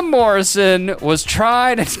 Jim Morrison, was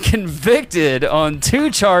tried and convicted on 2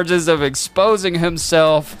 charges of exposing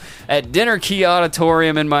himself at Dinner Key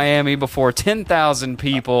Auditorium in Miami before 10,000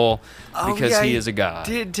 people because he is a god.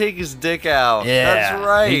 Did take his dick out. Yeah, That's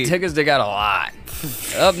right. He took his dick out a lot.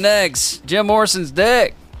 Up next, Jim Morrison's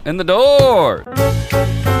dick in The Doors.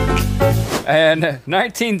 And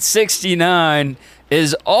 1969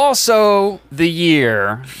 is also the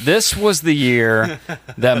year, this was the year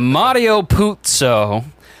that Mario Puzo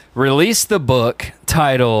released the book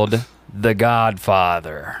titled The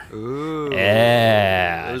Godfather. Ooh.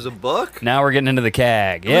 Yeah. It was a book? Now we're getting into the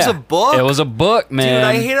CAG. It was a book? It was a book, man. Dude,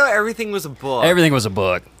 I hate how everything was a book. Everything was a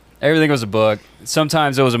book. Everything was a book.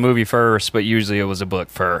 Sometimes it was a movie first, but usually it was a book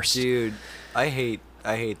first. Dude, I hate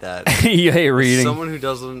that. You hate reading. Someone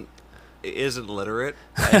who isn't literate.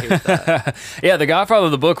 I hate that. Yeah, The Godfather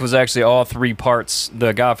of the book was actually all 3 parts.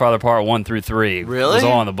 The Godfather part 1 through 3 Really? was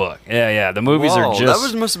all in the book. Yeah. The movies Whoa, are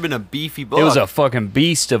just. must have been a beefy book. It was a fucking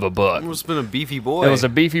beast of a book. It must have been a beefy boy. It was a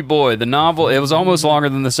beefy boy. The novel, it was almost longer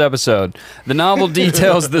than this episode. The novel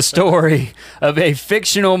details the story of a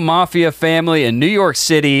fictional mafia family in New York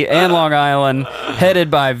City and Long Island,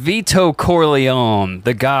 headed by Vito Corleone,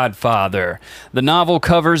 the Godfather. The novel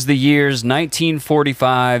covers the years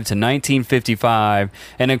 1945 to 1955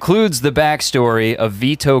 and includes the backstory of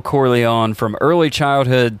Vito Corleone from early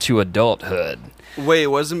childhood to adulthood. Wait, it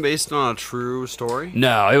wasn't based on a true story?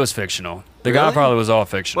 No, it was fictional. The Really? Godfather was all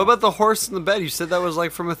fictional. What about the horse in the bed? You said that was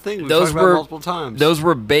like from a thing we've Those talked about were- multiple times. Those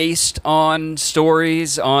were based on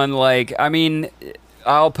stories on, like, I mean,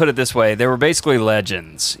 I'll put it this way. They were basically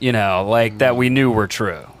legends, like that we knew were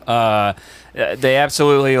true. They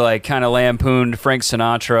absolutely like kind of lampooned Frank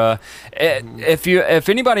Sinatra. If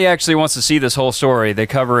anybody actually wants to see this whole story, they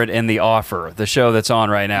cover it in The Offer, the show that's on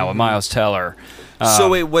right now with Miles Teller. So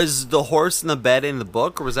wait, was the horse in the bed in the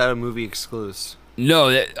book, or was that a movie exclusive?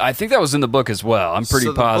 No, I think that was in the book as well. I'm pretty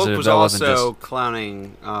so positive the book was that wasn't also just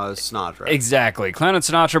clowning Sinatra. exactly clowning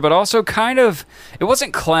Sinatra, but also kind of it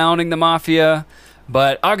wasn't clowning the mafia.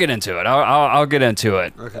 But I'll get into it. I'll get into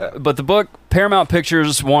it. Okay. But the book, Paramount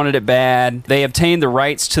Pictures wanted it bad. They obtained the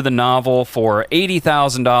rights to the novel for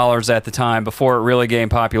 $80,000 at the time before it really gained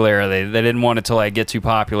popularity. They didn't want it to like get too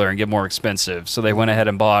popular and get more expensive, so they went ahead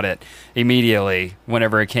and bought it immediately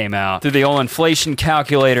whenever it came out. Through the old inflation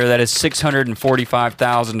calculator, that is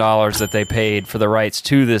 $645,000 that they paid for the rights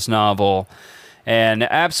to this novel. And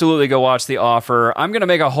absolutely go watch The Offer. I'm going to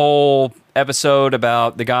make a whole episode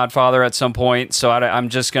about The Godfather at some point, so I'm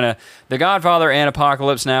just going to... The Godfather and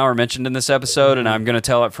Apocalypse Now are mentioned in this episode, and I'm going to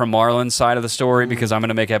tell it from Marlon's side of the story because I'm going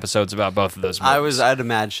to make episodes about both of those movies. I'd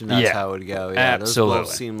imagine that's Yeah. how it would go. Yeah, Absolutely. Those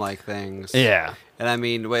both seem like things. Yeah. And I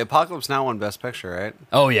mean, wait, Apocalypse Now won Best Picture, right?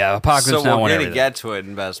 Oh, yeah. Apocalypse So Now we're won going to everything. get to it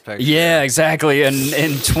in Best Picture. Yeah, exactly. In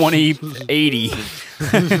 2080,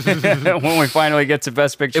 when we finally get to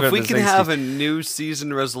Best Picture. If of we the can 60s. have a new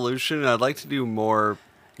season resolution, I'd like to do more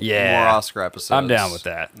Oscar episodes. I'm down with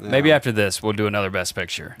that. Yeah. Maybe after this, we'll do another Best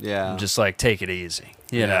Picture. Yeah. Just like take it easy,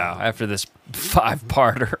 you know, after this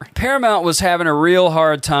 5-parter. Paramount was having a real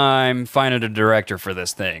hard time finding a director for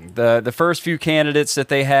this thing. The first few candidates that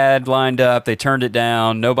they had lined up, they turned it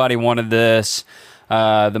down. Nobody wanted this.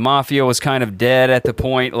 The Mafia was kind of dead at the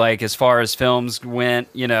point, like as far as films went.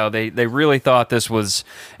 You know, they really thought this was,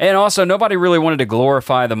 and also nobody really wanted to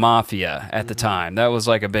glorify the Mafia at the time. That was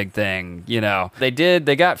like a big thing. You know, they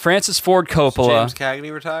got Francis Ford Coppola. James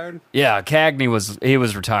Cagney retired? Yeah, Cagney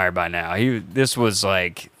was retired by now. This was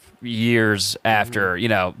like years after. You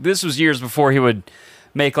know, this was years before he would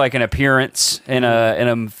make like an appearance in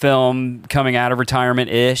a film coming out of retirement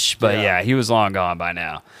ish, but yeah, he was long gone by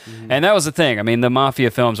now. And that was the thing. I mean, the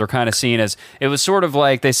mafia films were kind of seen as, it was sort of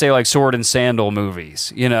like, they say, like sword and sandal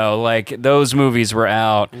movies. You know, like those movies were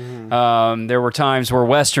out. There were times where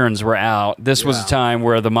westerns were out. This was a time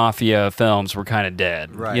where the mafia films were kind of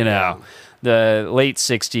dead. Right, you know, the late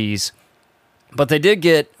 60s. But they did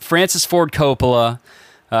get Francis Ford Coppola.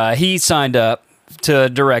 He signed up to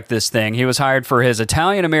direct this thing. He was hired for his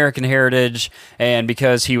Italian-American heritage and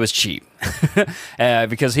because he was cheap.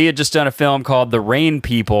 Because he had just done a film called The Rain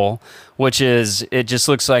People, which is, it just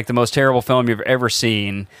looks like the most terrible film you've ever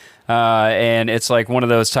seen. And it's like one of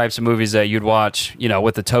those types of movies that you'd watch, you know,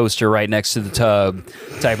 with the toaster right next to the tub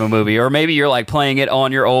type of movie. Or maybe you're like playing it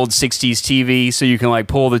on your old 60s TV so you can like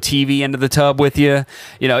pull the TV into the tub with you.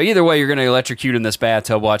 You know, either way, you're going to electrocute in this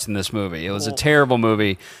bathtub watching this movie. It was a terrible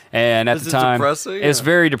movie. And at the time, it's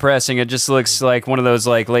very depressing. It just looks like one of those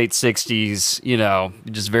like late 60s, you know,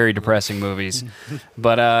 just very depressing movies.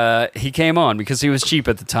 But he came on because he was cheap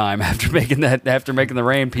at the time after making The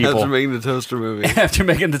Rain People. After making the toaster movie. After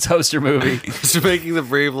making the toaster movie. After making the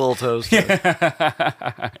brave little toaster.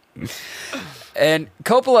 And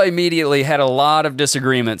Coppola immediately had a lot of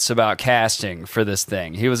disagreements about casting for this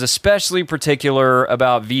thing. He was especially particular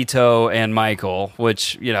about Vito and Michael,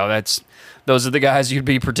 which, you know, those are the guys you'd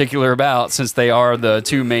be particular about since they are the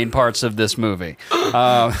two main parts of this movie.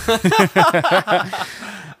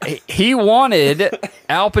 He wanted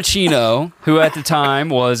Al Pacino, who at the time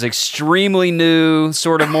was extremely new,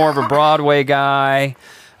 sort of more of a Broadway guy.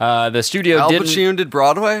 The studio Al Pacino did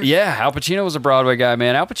Broadway? Yeah, Al Pacino was a Broadway guy,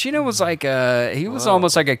 man. Al Pacino was like he was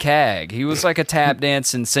almost like a CAG. He was like a tap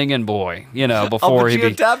dancing singing boy, you know, before Al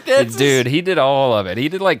Pacino tap dances? Dude, he did all of it. He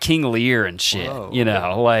did like King Lear and shit, you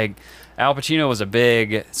know, like Al Pacino was a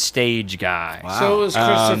big stage guy. Wow. So was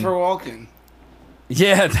Christopher Walken.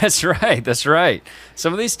 Yeah, that's right. That's right.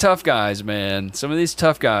 Some of these tough guys, man. Some of these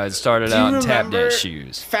tough guys started out in tap dance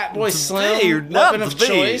shoes. Fatboy Slim, Hey, you're not Weapon of the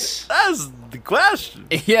Choice. That's the question.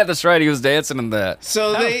 Yeah, that's right. He was dancing in that.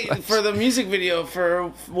 So they, for the music video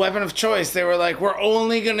for Weapon of Choice, they were like, we're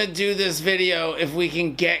only going to do this video if we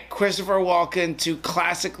can get Christopher Walken to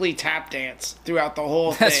classically tap dance throughout the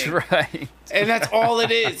whole thing. That's right. And that's all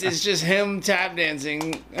it is. It's just him tap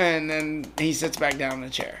dancing, and then he sits back down in the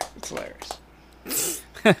chair. It's hilarious.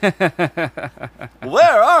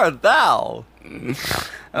 Where art thou?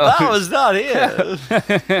 Thou is not here.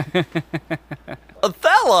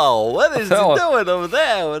 Othello, what is he doing over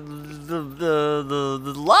there with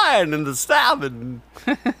the lion and the stabbing?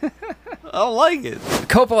 I don't like it.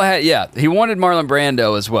 Coppola had, he wanted Marlon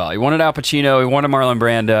Brando as well. He wanted Al Pacino. He wanted Marlon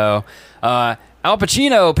Brando. Al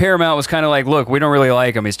Pacino, Paramount was kind of like, look, we don't really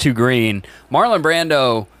like him. He's too green. Marlon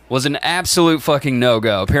Brando was an absolute fucking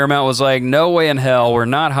no-go. Paramount was like, no way in hell, we're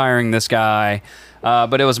not hiring this guy.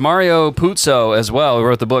 But it was Mario Puzo as well, who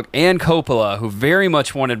wrote the book, and Coppola, who very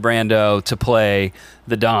much wanted Brando to play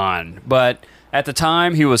the Don. But at the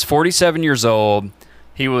time, he was 47 years old.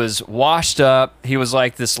 He was washed up. He was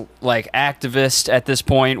like this like activist at this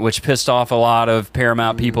point, which pissed off a lot of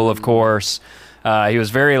Paramount people, of course. He was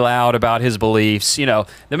very loud about his beliefs. You know,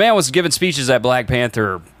 the man was giving speeches at Black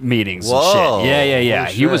Panther meetings and shit. Yeah.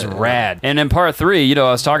 He was rad. And in part 3, you know,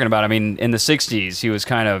 I was talking about, I mean, in the 60s,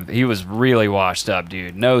 he was really washed up,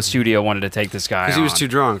 dude. No studio wanted to take this guy on. Because he was too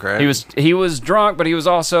drunk, right? He was drunk, but he was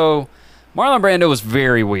also... Marlon Brando was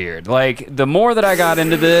very weird. Like, the more that I got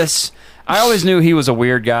into this, I always knew he was a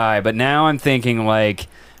weird guy, but now I'm thinking, like...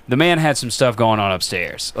 The man had some stuff going on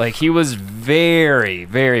upstairs. Like, he was very,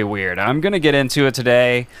 very weird. I'm going to get into it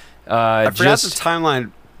today. I forgot the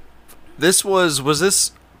timeline. Was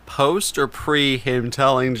this post or pre him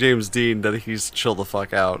telling James Dean that he's chill the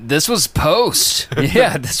fuck out? This was post.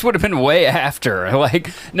 Yeah, this would have been way after.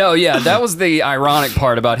 Like, no, yeah, that was the ironic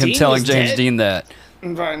part about him Dean telling was James dead Dean that.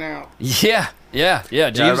 By now. Yeah.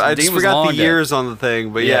 James I Dean just was forgot long the dead. years on the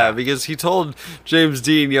thing, but yeah, because he told James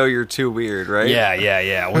Dean, "Yo, you're too weird," right?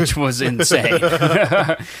 Yeah, which was insane.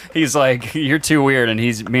 He's like, "You're too weird," and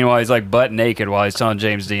meanwhile he's like butt naked while he's telling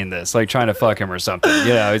James Dean this, like trying to fuck him or something.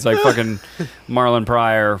 You know, he's like fucking Marlon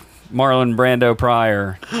Brando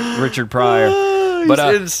Pryor, Richard Pryor.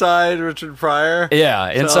 But inside Richard Pryor.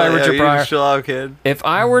 Yeah, inside Richard Pryor. Chill out, kid. If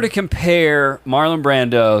I were to compare Marlon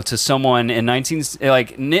Brando to someone in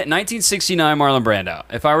 1969 Marlon Brando,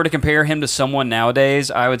 if I were to compare him to someone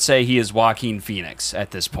nowadays, I would say he is Joaquin Phoenix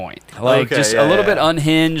at this point. Like, a little bit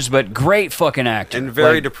unhinged, but great fucking actor. And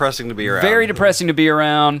very depressing to be around. Very depressing to be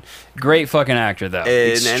around. Great fucking actor, though. An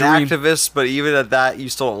activist, but even at that, you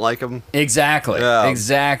still don't like him.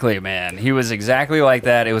 Exactly, man. He was exactly like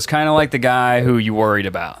that. It was kind of like the guy who you you worried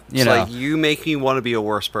about. You It's know, like, you make me want to be a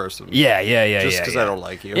worse person. yeah, Just because yeah. I don't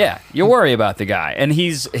like you. Yeah, you worry about the guy, and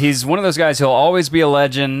he's one of those guys. He'll always be a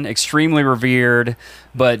legend, extremely revered,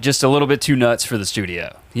 but just a little bit too nuts for the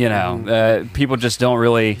studio. You know, people just don't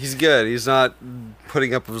really. He's good. He's not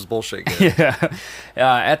putting up with his bullshit good. Yeah.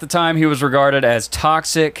 At the time, he was regarded as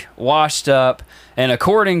toxic, washed up, and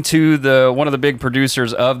according to one of the big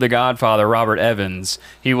producers of The Godfather, Robert Evans,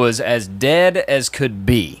 he was as dead as could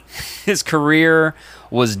be. His career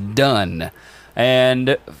was done.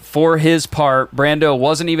 And for his part, Brando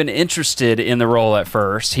wasn't even interested in the role at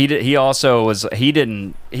first. He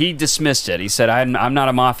dismissed it. He said, I'm not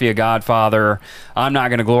a mafia godfather. I'm not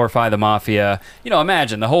going to glorify the mafia. You know,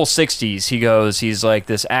 imagine the whole 60s. He's like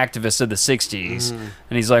this activist of the 60s. And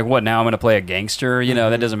he's like, what, now I'm going to play a gangster? You know,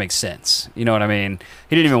 that doesn't make sense. You know what I mean?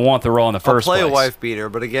 He didn't even want the role in the first place. I'll play a wife beater,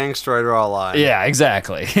 but a gangster, I draw a line. Yeah,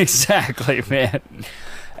 exactly. Exactly, man.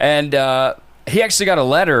 And, he actually got a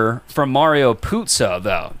letter from Mario Puzo,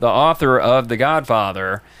 though, the author of The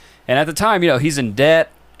Godfather. And at the time, you know, he's in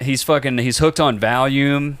debt. He's hooked on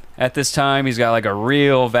Valium at this time. He's got like a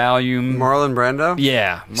real Valium. Marlon Brando?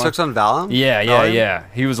 Yeah. He sucks on Valium? Yeah.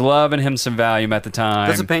 He was loving him some Valium at the time.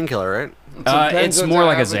 That's a painkiller, right? It's more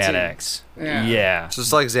like a benzodiazepine. Xanax. Yeah. Yeah.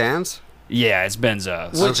 Just like Xans? Yeah, it's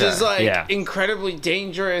benzos. Which is like Yeah. incredibly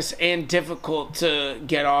dangerous and difficult to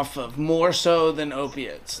get off of, more so than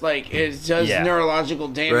opiates. Like, it does neurological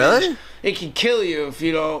damage. Really? It can kill you if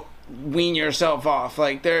you don't wean yourself off.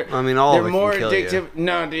 Like, they're I mean, all of they're it more can kill you. addictive.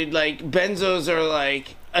 No, dude, like benzos are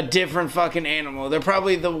like a different fucking animal. They're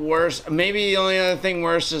probably the worst. Maybe the only other thing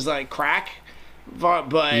worse is like crack.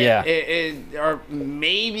 But Yeah. or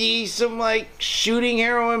maybe some like shooting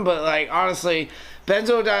heroin. But like, honestly,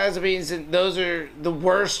 benzodiazepines, and those are the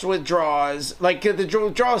worst withdrawals. Like, the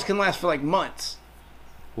withdrawals can last for like months.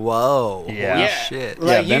 Whoa. Yeah. Holy Yeah, shit.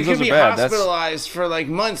 like Yeah, you benzos can be are bad. That's- hospitalized for like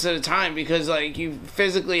months at a time because like you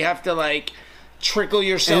physically have to like trickle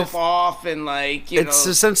yourself off and like It's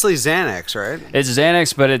essentially Xanax, right? It's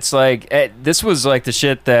Xanax, but it's like this was like the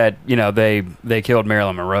shit that they killed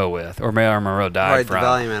Marilyn Monroe with, or Marilyn Monroe died Right, from. the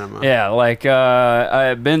Valium enema. Yeah, like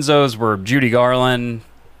benzos were Judy Garland.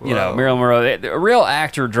 You know, Whoa. Marilyn Monroe, a real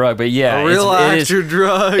actor drug, but yeah, A real actor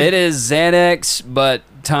drug. It is Xanax, but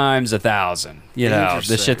times 1,000. You know, the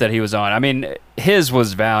Interesting. shit that he was on. I mean, his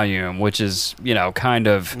was Valium, which is kind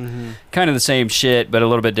of the same shit, but a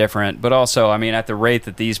little bit different. But also, I mean, at the rate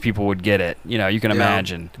that these people would get it, you can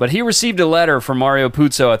imagine. But he received a letter from Mario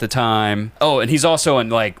Puzo at the time. Oh, and he's also in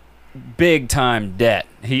like big time debt.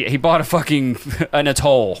 He bought an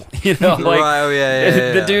atoll, like Right, oh, yeah,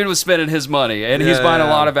 the yeah. dude was spending his money, and he's Yeah, buying a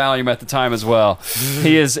yeah. lot of Valium at the time as well.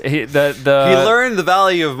 He learned the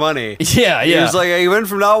value of money. Yeah, He yeah. was like, he went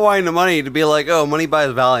from not wanting the money to be like, oh, money buys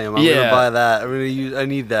Valium. I'm Yeah. gonna buy that. I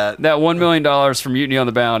need that. that $1 million from Mutiny on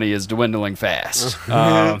the Bounty is dwindling fast.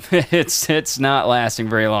 It's not lasting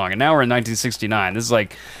very long. And now we're in 1969. This is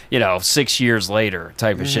like, 6 years later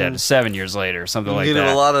type of shit. 7 years later, something like You that.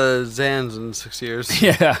 get a lot of Xans in 6 years.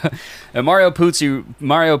 Yeah. And Mario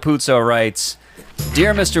Puzo writes,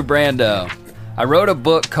 Dear Mr. Brando, I wrote a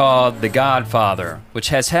book called The Godfather, which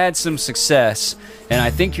has had some success, and I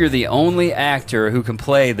think you're the only actor who can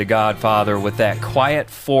play The Godfather with that quiet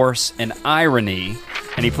force and irony.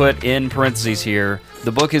 And he put in parentheses here,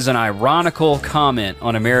 the book is an ironical comment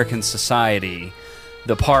on American society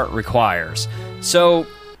the part requires. So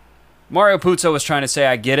Mario Puzo was trying to say,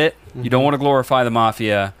 I get it. You don't want to glorify the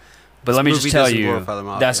mafia. But let me just movie tell doesn't you, glorify the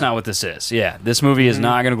mafia. that's not what this is. Yeah, this movie is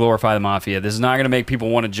not going to glorify the mafia. This is not going to make people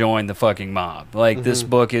want to join the fucking mob. Like, this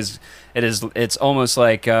book it's almost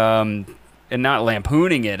like, and not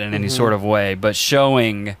lampooning it in any sort of way, but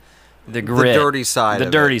showing the grit. The dirty side The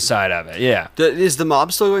of dirty it. side of it, yeah. Is the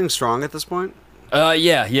mob still going strong at this point?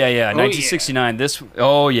 Yeah. 1969.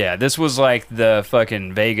 This was like the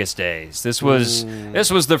fucking Vegas days. This was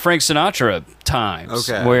the Frank Sinatra times.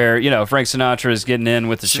 Okay. Where, Frank Sinatra is getting in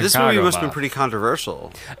with the So Chicago this movie must have mob. been pretty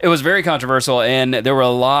controversial. It was very controversial, and there were a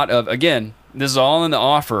lot of, again, this is all in the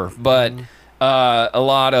offer, but a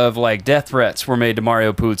lot of like death threats were made to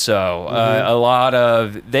Mario Puzo. A lot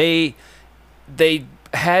of they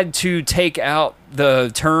had to take out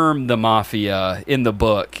the term the mafia in the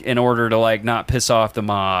book in order to like not piss off the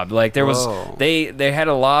mob. Like there was Whoa. they had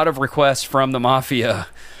a lot of requests from the mafia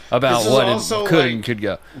about This is what also it could like- and could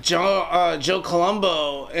go. Joe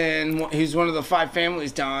Colombo, and he's one of the Five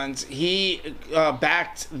Families Dons. He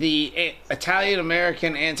backed the Italian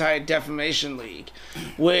American Anti-Defamation League,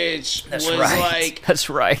 which was like That's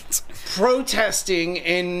right. protesting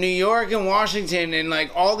in New York and Washington and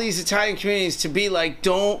like all these Italian communities to be like,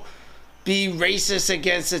 don't be racist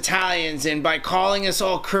against Italians, and by calling us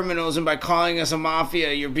all criminals and by calling us a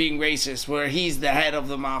mafia, you're being racist, where he's the head of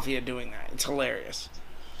the mafia doing that. It's hilarious.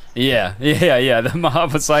 Yeah. The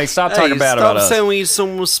mob was like, stop talking bad about us. Stop saying we eat so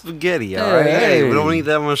much spaghetti, all right? Hey, we don't eat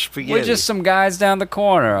that much spaghetti. We're just some guys down the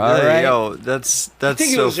corner, all right? Yo, that's I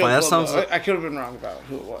think so it was funny. That Joe sounds Globo. I could have been wrong about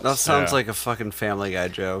who it was. that sounds like a fucking Family Guy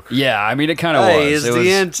joke. Yeah, I mean, it kind of Hey, was.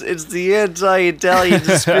 it's the anti-Italian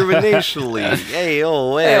discrimination league. Hey,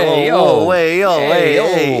 oh, hey, Hey, oh, oh. hey, oh, Hey,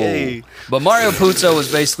 hey. But Mario Puzo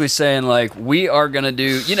was basically saying, like, we are going to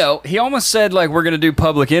do, he almost said, like, we're going to do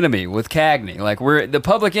Public Enemy with Cagney. Like, the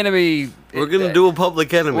Public Enemy. We're gonna do a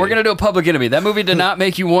Public Enemy. We're going to do a Public Enemy. That movie did not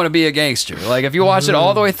make you want to be a gangster. Like, if you watch it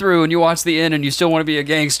all the way through and you watch the end and you still want to be a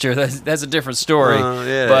gangster, that's a different story.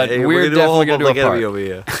 Yeah, but hey, we're definitely going to do a part. over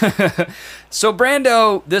here. So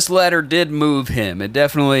Brando, this letter did move him. It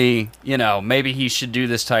definitely, maybe he should do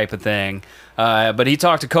this type of thing. But he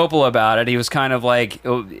talked to Coppola about it. He was kind of like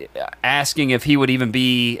asking if he would even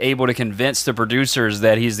be able to convince the producers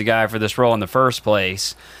that he's the guy for this role in the first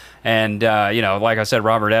place. And, like I said,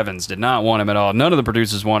 Robert Evans did not want him at all. None of the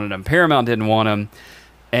producers wanted him. Paramount didn't want him.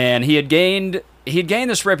 And he had gained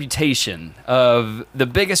this reputation of the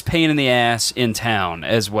biggest pain in the ass in town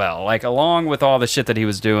as well. Like, along with all the shit that he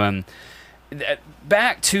was doing.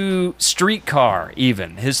 Back to Streetcar,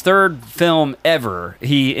 even. His third film ever,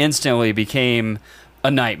 he instantly became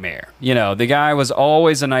a nightmare. The guy was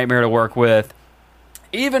always a nightmare to work with.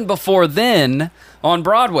 Even before then, on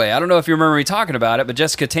Broadway, I don't know if you remember me talking about it, but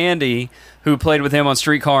Jessica Tandy, who played with him on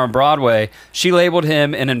Streetcar on Broadway, she labeled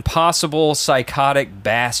him an impossible psychotic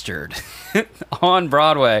bastard on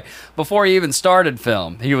Broadway before he even started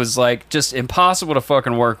film. He was like just impossible to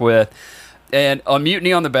fucking work with. And on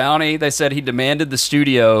Mutiny on the Bounty, they said he demanded the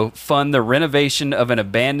studio fund the renovation of an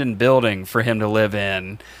abandoned building for him to live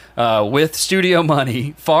in with studio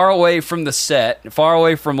money, far away from the set, far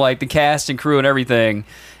away from like the cast and crew and everything.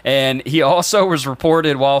 And he also was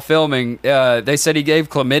reported while filming, they said he gave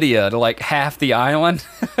chlamydia to like half the island,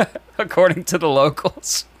 according to the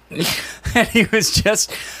locals. And he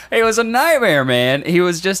was a nightmare, man. He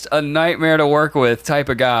was just a nightmare to work with type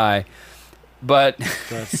of guy. But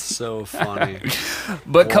That's so funny.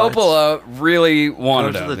 But Coppola really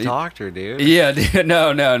wanted Go him. to the doctor, dude. Yeah, dude,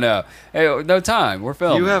 no. Hey, no time. We're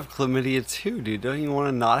filming. You have chlamydia too, dude. Don't you want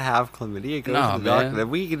to not have chlamydia? Go No, to the doctor.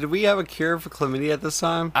 man. Did we have a cure for chlamydia at this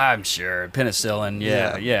time? I'm sure. Penicillin.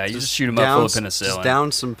 Yeah. You just shoot him up full of penicillin. Just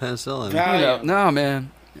down some penicillin. No,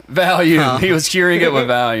 man. Valium. He was curing it with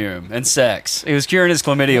Valium and sex. He was curing his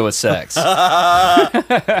chlamydia with sex.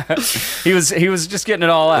 he was just getting it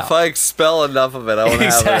all out. If I expel enough of it, I won't have it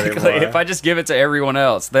Exactly. anymore. If I just give it to everyone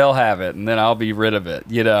else, they'll have it, and then I'll be rid of it,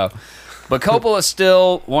 But Coppola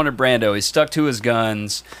still wanted Brando. He stuck to his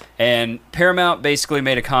guns, and Paramount basically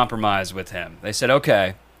made a compromise with him. They said,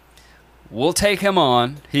 okay, we'll take him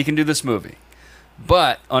on. He can do this movie,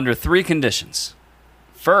 but under 3 conditions.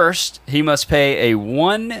 First, he must pay a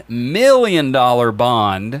 $1 million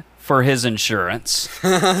bond for his insurance.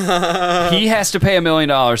 He has to pay $1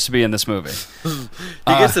 million to be in this movie. He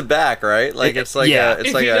gets it back, right? Like it's like yeah. a it's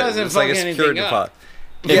If like he a doesn't it's like a fuck security anything up.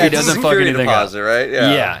 deposit. If he doesn't fuck security anything deposit, up. right?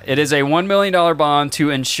 Yeah, it is a $1 million bond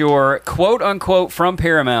to ensure, quote unquote, from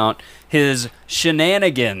Paramount, his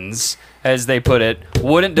shenanigans, as they put it,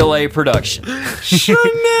 wouldn't delay production.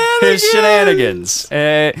 His shenanigans.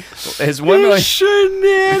 His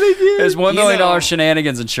 $1 million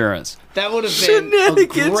shenanigans insurance. That would have been a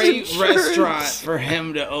Shenanigans great insurance. restaurant for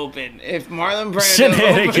him to open. If Marlon Brando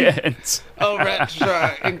Shenanigans. opened a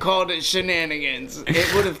restaurant and called it Shenanigans,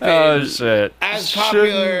 it would have been Oh, shit. as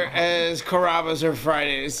popular as Carrabba's or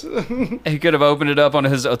Fridays. He could have opened it up on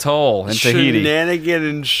his atoll in Tahiti. Shenanigan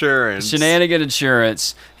insurance. Shenanigan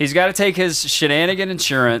insurance. He's got to take his shenanigan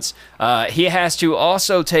insurance. He has to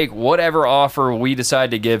also take whatever offer we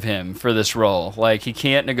decide to give him for this role. Like, he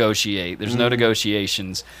can't negotiate. There's no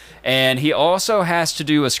negotiations. And he also has to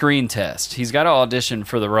do a screen test. He's got to audition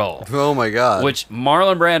for the role, Oh my god. which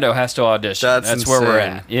Marlon Brando has to audition. That's where we're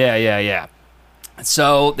insane. at. Yeah.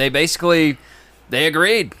 So they agreed.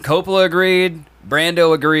 Coppola agreed.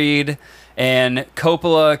 Brando agreed. And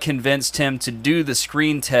Coppola convinced him to do the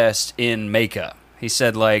screen test in makeup. He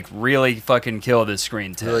said, like, really fucking kill this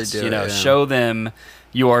screen test. Really do it, yeah. Show them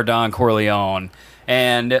you are Don Corleone.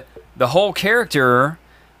 And the whole character,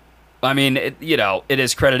 I mean, it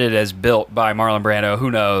is credited as built by Marlon Brando. Who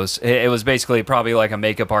knows? It was basically probably like a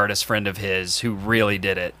makeup artist friend of his who really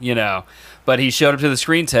did it, But he showed up to the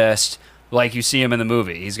screen test like you see him in the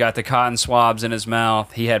movie. He's got the cotton swabs in his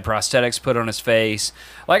mouth. He had prosthetics put on his face.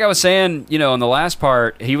 Like I was saying, in the last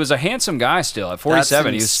part, he was a handsome guy still. At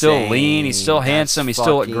 47, he was still lean. He's still handsome. He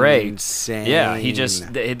still looked great. Insane. Yeah, he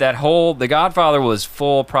just The Godfather was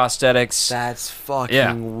full prosthetics. That's fucking He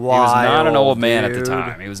wild. was not an old man at dude. the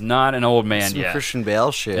time. He was not an old man Some yet. Christian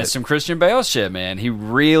Bale shit. It's some Christian Bale shit, man. He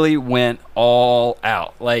really went all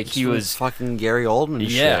out. Like he Some was fucking Gary Oldman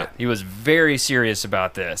yeah, shit. he was very serious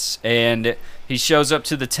about this. And he shows up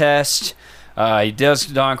to the test. He does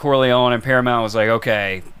Don Corleone, and Paramount was like,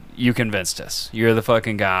 okay, you convinced us. You're the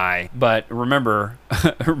fucking guy. But remember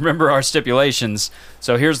our stipulations.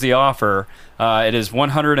 So here's the offer. It is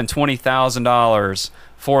 $120,000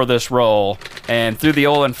 for this role. And through the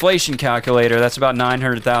old inflation calculator, that's about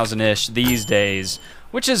 $900,000-ish these days.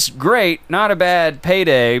 Which is great, not a bad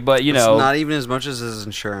payday, but It's not even as much as his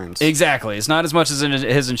insurance. Exactly, it's not as much as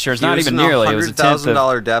his insurance, He not was even in nearly. It was a tenth of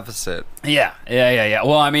 $100,000 deficit. Yeah.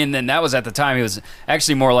 Well, I mean, then that was at the time. He was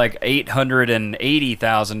actually more like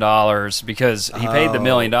 $880,000 because he paid the $1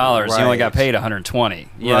 million. He only got paid $120,000.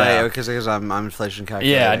 Right, because I'm inflation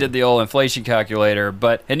calculator. Yeah, I did the old inflation calculator,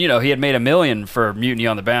 but he had made $1 million for Mutiny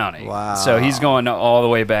on the Bounty. Wow. So he's going all the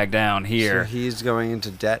way back down here. So he's going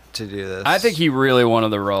into debt to do this. I think he really wanted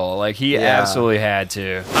the role. Like, he absolutely had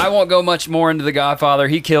to. I won't go much more into The Godfather.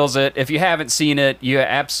 He kills it. If you haven't seen it, you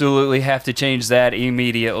absolutely have to change that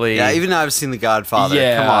immediately. Yeah, even though I've seen The Godfather.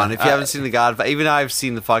 Yeah, Come on, if you haven't seen The Godfather, even though I've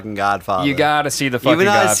seen the fucking Godfather. You gotta see the fucking Even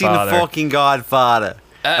though Godfather. I've seen the fucking Godfather.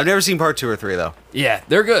 I've never seen part 2 or 3 though. Yeah,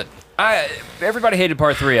 they're good. Everybody hated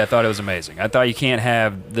part 3. I thought it was amazing. I thought you can't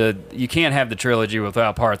have the trilogy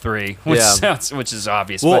without part 3, which is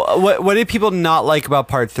obvious. Well, what did people not like about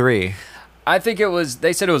part 3? I think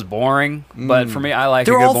they said it was boring, but for me, I like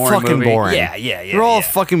They're a good all boring fucking movie. boring. Yeah. They're all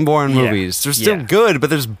fucking boring movies. They're still good, but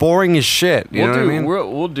they're just boring as shit. You know what I mean?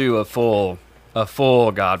 We'll do a full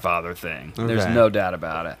Godfather thing. There's Okay. no doubt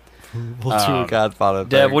about it. We'll do a Godfather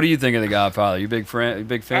Deb, thing. what do you think of The Godfather? You big fan?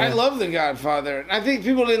 I love The Godfather. I think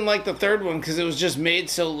people didn't like the third one because it was just made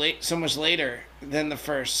so much later than the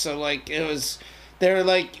first. So like they were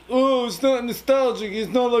like, oh, it's not nostalgic.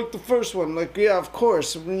 It's not like the first one. Like, yeah, of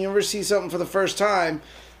course. When you ever see something for the first time,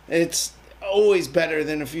 it's always better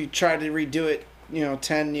than if you try to redo it,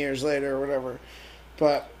 10 years later or whatever.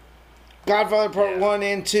 But Godfather Part 1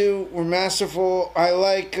 and 2 were masterful. I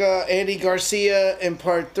like Andy Garcia in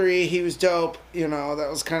Part 3. He was dope. That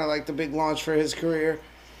was kind of like the big launch for his career.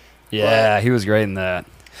 Yeah, he was great in that.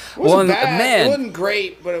 It wasn't bad. Man, It wasn't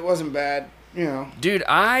great, but it wasn't bad. Dude,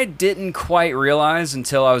 I didn't quite realize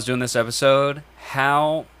until I was doing this episode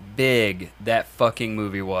how big that fucking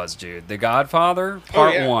movie was, dude. The Godfather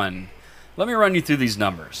Part 1. Let me run you through these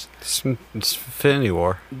numbers. It's Infinity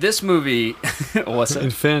War. This movie, what's it?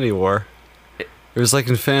 Infinity War. It was like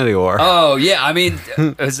Infinity War. Oh, yeah. I mean,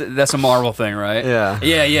 that's a Marvel thing, right? Yeah.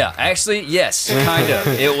 Yeah. Actually, yes, kind of.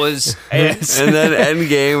 It was. And then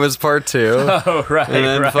Endgame was part 2. Oh, right, And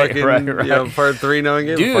then right. part 3, no one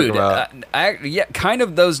gave a Dude, fuck about. yeah, kind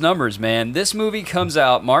of those numbers, man. This movie comes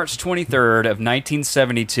out March 23rd of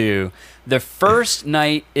 1972. The first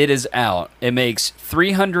night it is out, it makes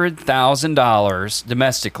 $300,000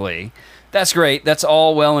 domestically. That's great. That's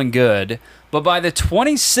all well and good. But by the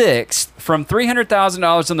 26th, from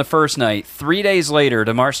 $300,000 on the first night, 3 days later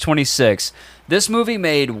to March 26th, this movie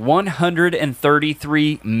made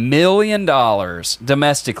 $133 million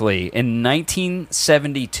domestically in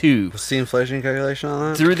 1972. What's the inflation calculation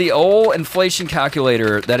on that? Through the old inflation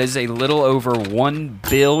calculator, that is a little over $1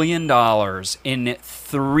 billion in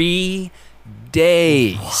 3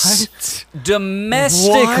 days. What?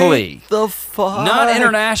 Domestically. What the fuck? Not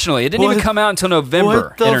internationally. It didn't even come out until November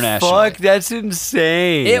what the internationally. fuck? That's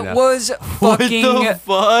insane. It was fucking. What the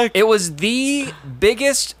fuck? It was the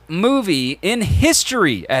biggest movie in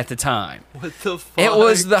history at the time. What the fuck? It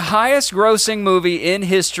was the highest grossing movie in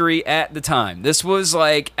history at the time. This was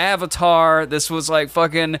like Avatar. This was like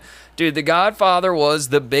fucking. Dude, The Godfather was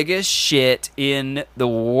the biggest shit in the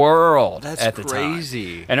world at the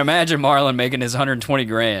crazy. time. And imagine Marlon making his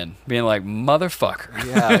 $120,000, being like, motherfucker.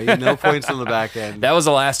 Yeah, no points on the back end. That was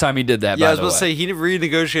the last time he did that, Yeah, by I was the about way. to say, he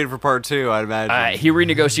renegotiated for part 2, I'd imagine. He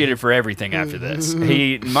renegotiated for everything after this.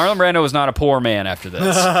 Marlon Brando was not a poor man after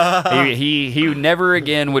this. he never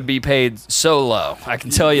again would be paid so low. I can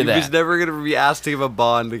tell you He that. was never going to be asked to give a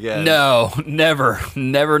bond again. No, never.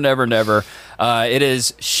 It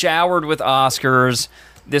is showered with Oscars.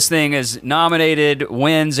 This thing is nominated,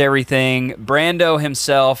 wins everything. Brando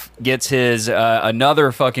himself gets his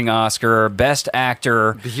another fucking Oscar, Best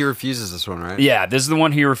Actor. But he refuses this one, right? Yeah, this is the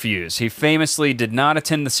one he refused. He famously did not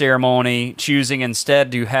attend the ceremony, choosing instead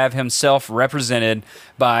to have himself represented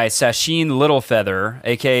by Sacheen Littlefeather,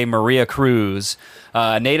 a.k.a. Maria Cruz,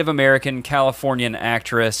 a Native American Californian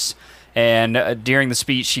actress. And during the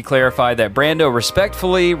speech, she clarified that Brando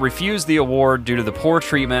respectfully refused the award due to the poor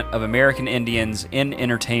treatment of American Indians in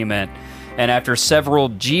entertainment. And after several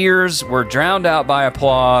jeers were drowned out by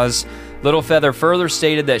applause, Littlefeather further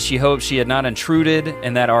stated that she hoped she had not intruded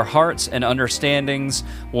and that our hearts and understandings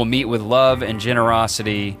will meet with love and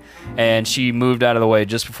generosity. And she moved out of the way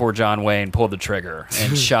just before John Wayne pulled the trigger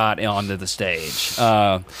and shot onto the stage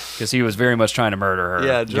because he was very much trying to murder her.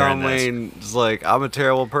 Yeah, John during this. Wayne's like, I'm a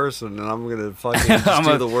terrible person and I'm going to fucking just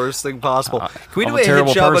do the worst thing possible. Can we I'm do a a hit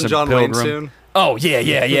terrible job on person, John Pilgrim. Wayne soon? Oh,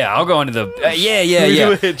 yeah. I'll go into the... yeah.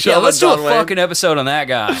 do a hit job Let's on do a John Wayne? fucking episode on that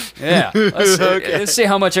guy. Yeah. Let's see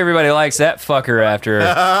how much everybody likes that fucker after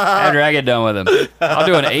I get done with him. I'll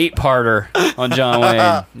do an 8-parter on John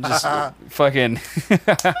Wayne. Just fucking...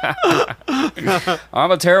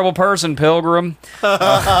 I'm a terrible person, Pilgrim.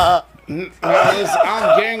 I'm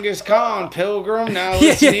Genghis Khan, Pilgrim. Now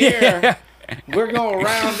listen here. We're going to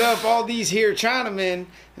round up all these here Chinamen,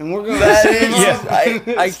 and we're going to send them.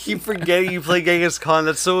 I keep forgetting you play Genghis Khan.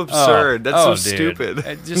 That's so absurd. That's so dude.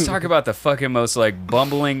 stupid. Just talk about the fucking most like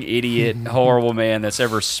bumbling idiot, horrible man that's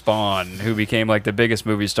ever spawned, who became like the biggest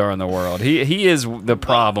movie star in the world. He is the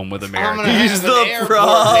problem with I'm America. going to have He's an the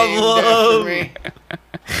airport named after me.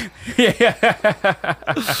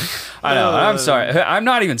 I know. I'm sorry. I'm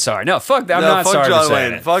not even sorry. No, fuck that. I'm No, not fuck sorry John for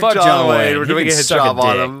saying Wayne. it. Fuck John Wayne. We're He doing can a hit suck job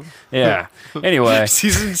on dick. him. Yeah. Anyway.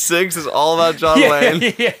 Season 6 is all about John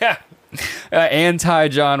Wayne. Yeah.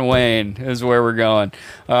 Anti-John Wayne is where we're going.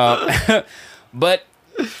 But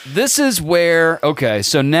this is where, okay,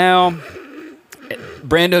 so now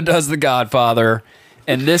Brando does The Godfather,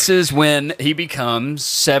 and this is when he becomes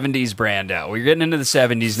 70s Brando. We're getting into the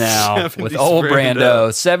 70s now 70s with old Brando.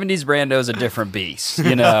 70s Brando's a different beast,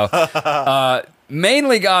 you know.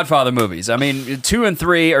 Mainly Godfather movies. I mean, 2 and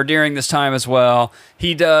 3 are during this time as well.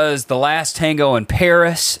 He does The Last Tango in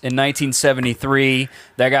Paris in 1973.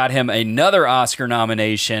 That got him another Oscar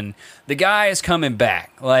nomination. The guy is coming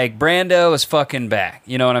back. Like, Brando is fucking back.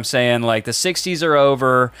 You know what I'm saying? Like, the 60s are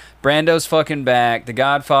over. Brando's fucking back. The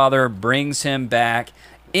Godfather brings him back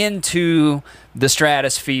into the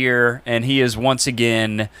stratosphere, and he is once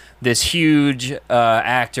again this huge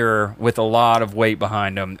actor with a lot of weight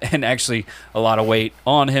behind him, and actually a lot of weight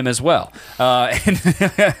on him as well. And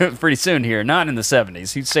pretty soon here, not in the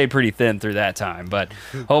 70s. He stayed pretty thin through that time, but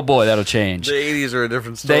oh boy, that'll change. The 80s are a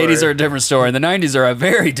different The story. 80s are a different story, and the 90s are a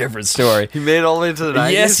very different story. He made it all the way to the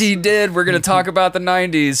 90s? Yes, he did. We're going to talk about the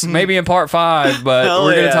 90s, maybe in part 5, but Hell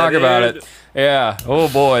we're going to yeah, talk about dude. it. Yeah. Oh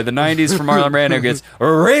boy, the 90s for Marlon Brando gets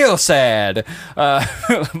real sad.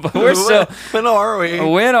 But we're still. When are we?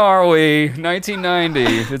 When are we?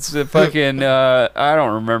 1990. It's the fucking. I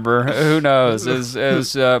don't remember. Who knows? As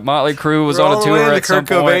Motley Crue was We're on all a the way tour to at the some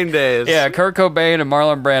Kurt point. Cobain days. Yeah, Kurt Cobain and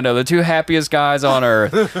Marlon Brando, the 2 happiest guys on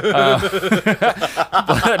earth.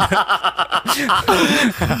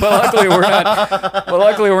 But luckily we're not. But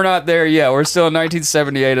luckily we're not there yet. We're still in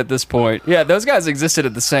 1978 at this point. Yeah, those guys existed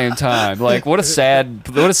at the same time. Like, what a sad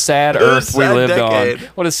earth we sad lived decade. on.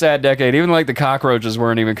 What a sad decade. Even like the cockroaches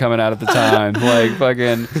weren't even coming out at the time. Like,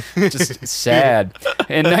 fucking just sad.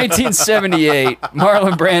 In 1978,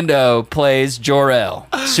 Marlon Brando plays Jor-El,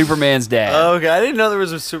 Superman's dad. Okay, I didn't know there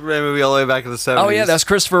was a Superman movie all the way back in the 70s. Oh yeah, that's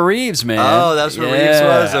Christopher Reeves, man. Oh, that's what Reeves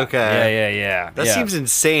was? Okay. Yeah. That seems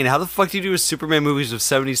insane. How the fuck do you do a Superman movies with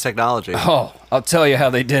 70s technology? Oh, I'll tell you how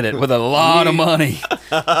they did it with a lot of money.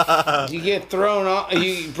 You get thrown off,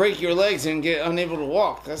 you break your legs and get unable to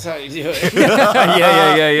walk. That's how you do it.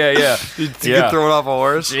 Yeah. To get thrown off a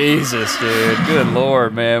horse? Jesus, dude. Good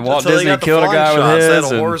Lord, man. Walt Until they Disney got the killed a flying guy shots. with They his. had a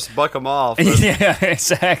and- horse buck him off. but- Yeah,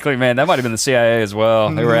 exactly, man. That might have been the CIA as well.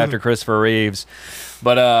 They were after Christopher Reeves.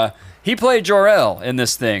 But he played Jor-El in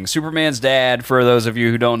this thing. Superman's dad, for those of you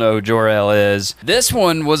who don't know who Jor-El is. This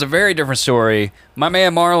one was a very different story. My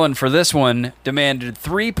man Marlon, for this one, demanded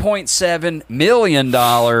 $3.7 million.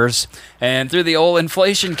 And through the old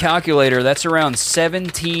inflation calculator, that's around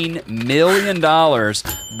 $17 million.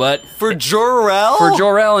 But For Jor-El? for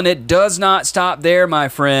Jor-El, and it does not stop there, my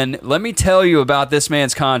friend. Let me tell you about this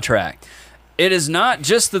man's contract. It is not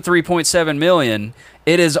just the $3.7 million.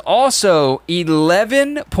 It is also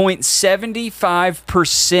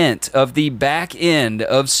 11.75% of the back end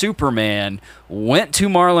of Superman went to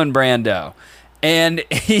Marlon Brando. And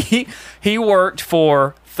he worked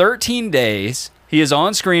for 13 days. He is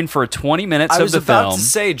on screen for 20 minutes I was of the about film. to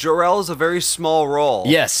say Jor-El is a very small role.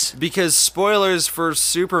 Yes. Because spoilers for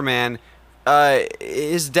Superman,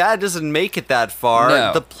 his dad doesn't make it that far.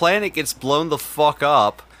 No. The planet gets blown the fuck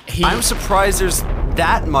up. He- I'm surprised there's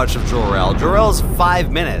that much of Jor-El. Jor-El's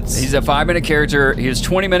 5 minutes. He's a 5-minute character. He was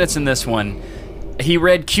 20 minutes in this one. He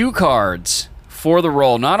read cue cards for the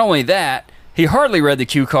role. Not only that, he hardly read the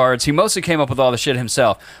cue cards. He mostly came up with all the shit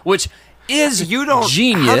himself, which is you don't.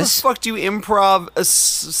 genius. How the fuck do you improv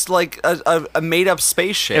a made up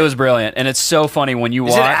spaceship? It was brilliant, and it's so funny when you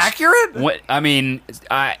watch. Is it accurate?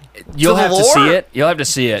 You'll the have to lore? see it. You'll have to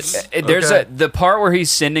see it. There's Okay. the part where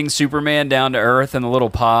he's sending Superman down to Earth in the little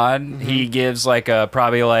pod. Mm-hmm. He gives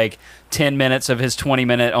probably 10 minutes of his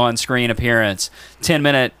 20-minute on-screen appearance,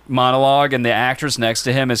 10-minute monologue, and the actress next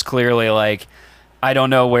to him is clearly like, I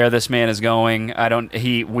don't know where this man is going.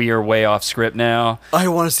 We are way off script now. I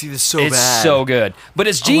want to see this so It's bad. so good, but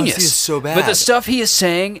it's I wanna genius. see this so But the bad. stuff he is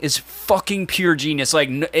saying is fucking pure genius. Like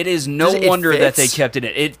it is no It wonder that they fits? kept it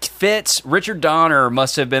in. It fits. Richard Donner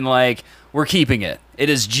must have been like, we're keeping it. It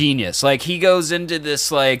is genius. Like he goes into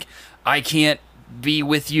this like, I can't be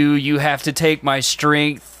with you. You have to take my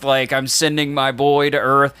strength. Like I'm sending my boy to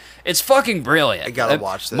Earth. It's fucking brilliant. I gotta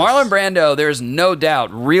watch this. Marlon Brando, there's no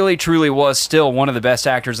doubt, really truly was still one of the best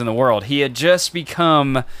actors in the world. He had just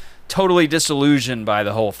become totally disillusioned by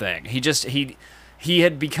the whole thing. He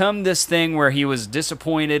had become this thing where he was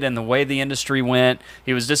disappointed in the way the industry went.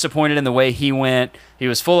 He was disappointed in the way he went. He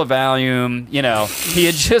was full of Valium. You know, he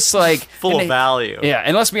had just like Full of value. Yeah,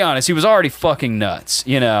 and let's be honest, he was already fucking nuts.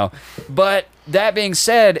 You know, but that being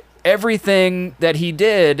said, everything that he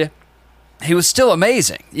did, he was still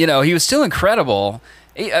amazing. You know, he was still incredible.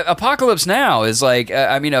 Apocalypse Now is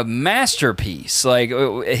a masterpiece. Like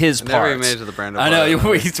his Never parts. made it to the Brando I know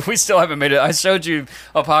part. we still haven't made it. I showed you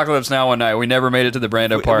Apocalypse Now one night. We never made it to the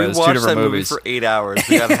Brando part. We It's watched two different that movie movies. for 8 hours.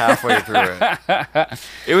 We got halfway through it.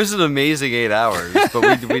 It was an amazing 8 hours, but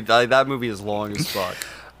that movie is long as fuck.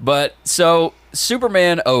 But so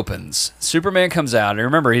Superman opens. Superman comes out, and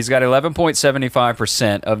remember, he's got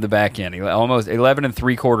 11.75% of the back end, almost 11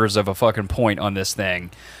 3/4 of a fucking point on this thing.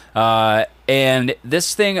 And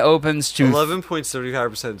this thing opens to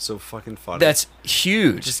 11.75% is so fucking funny. That's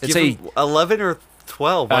huge. Just It's give him 11 or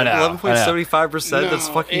 12. I know, 11.75%. That's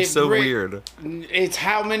No, fucking it so bri- weird. It's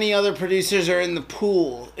how many other producers are in the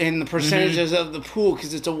pool and the percentages of the pool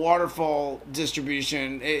because it's a waterfall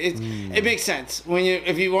distribution. It makes sense when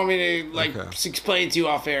if you want me to explain to you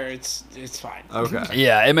off air, it's fine. Okay.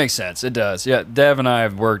 Yeah, it makes sense. It does. Yeah, Dev and I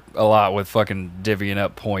have worked a lot with fucking divvying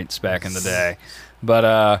up points back in the day.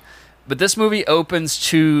 But this movie opens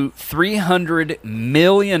to $300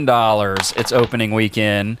 million its opening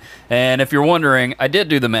weekend. And if you're wondering, I did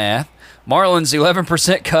do the math. Marlon's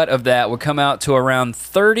 11% cut of that would come out to around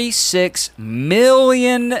 $36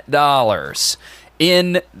 million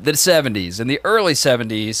in the 70s, in the early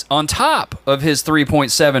 70s, on top of his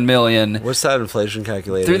 $3.7 million. What's that inflation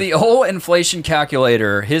calculator? Through the whole inflation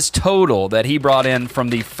calculator, his total that he brought in from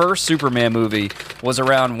the first Superman movie was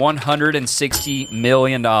around $160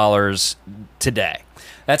 million today.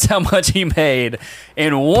 That's how much he made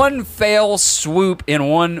in one fell swoop in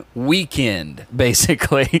one weekend,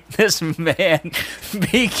 basically. This man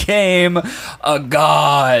became a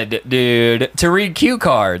god, dude, to read cue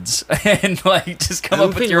cards and just come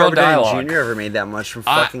up with your own dialogue. Jr. ever made that much from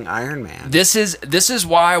fucking Iron Man. This is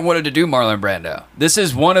why I wanted to do Marlon Brando. This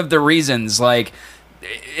is one of the reasons,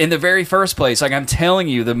 in the very first place, I'm telling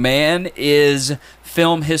you, the man is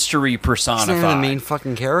film history personified. He's not the main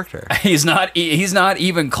fucking character. He's not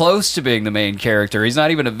even close to being the main character. He's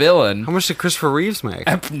not even a villain. How much did Christopher Reeves make?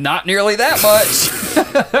 Not nearly that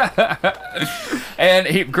much.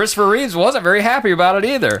 And Christopher Reeves wasn't very happy about it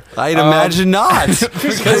either. I'd imagine not.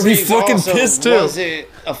 Because he's fucking also pissed too. wasn't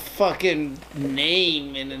a fucking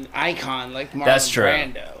name and an icon like Marlon That's true.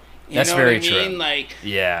 Brando. You That's know very what I mean? true.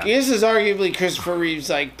 Yeah. This is arguably Christopher Reeve's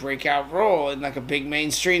breakout role in a big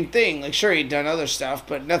mainstream thing. Sure, he'd done other stuff,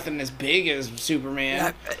 but nothing as big as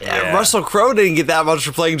Superman. Yeah. Russell Crowe didn't get that much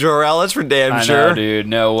for playing Jor-El. That's for damn I sure. know, dude.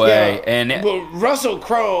 No way. But Russell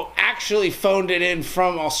Crowe actually phoned it in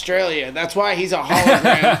from Australia. That's why he's a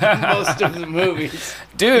hologram in most of the movies.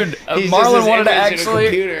 Dude, He's Marlon just wanted to image in a actually.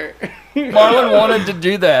 computer. Marlon wanted to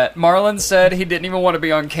do that. Marlon said he didn't even want to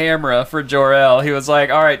be on camera for Jor-El. He was like,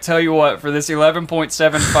 all right, tell you what, for this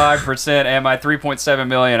 11.75% and my 3.7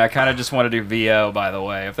 million, I kind of just want to do VO, by the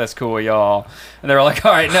way, if that's cool with y'all. And they were like,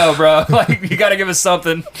 all right, no, bro. Like, you got to give us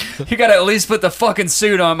something. You got to at least put the fucking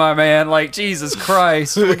suit on, my man. Like, Jesus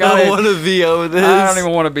Christ. I don't want to VO this. I don't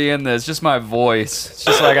even want to be in this. Just my voice. It's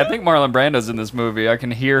just like, I think Marlon Brando's in this movie. I can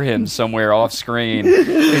hear him somewhere off screen.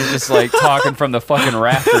 He's just like talking from the fucking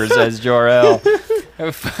rafters as Jor-El.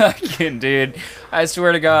 Fucking dude. I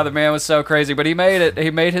swear to God, the man was so crazy. But he made it. He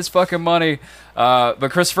made his fucking money. But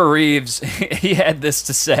Christopher Reeves, he had this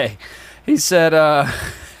to say. He said,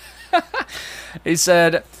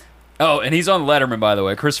 oh, and he's on Letterman, by the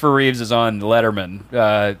way. Christopher Reeves is on Letterman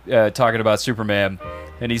talking about Superman.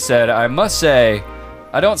 And he said, I must say,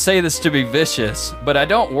 I don't say this to be vicious, but I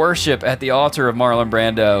don't worship at the altar of Marlon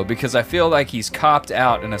Brando because I feel like he's copped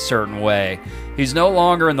out in a certain way. He's no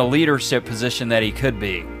longer in the leadership position that he could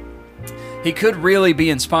be. He could really be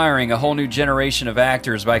inspiring a whole new generation of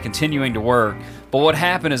actors by continuing to work, but what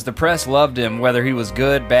happened is the press loved him whether he was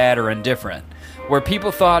good, bad, or indifferent. Where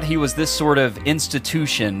people thought he was this sort of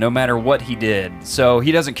institution no matter what he did, so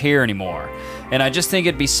he doesn't care anymore. And I just think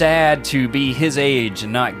it'd be sad to be his age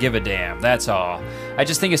and not give a damn, that's all. I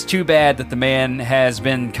just think it's too bad that the man has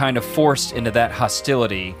been kind of forced into that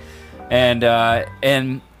hostility. And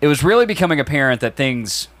it was really becoming apparent that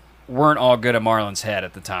things weren't all good at Marlon's head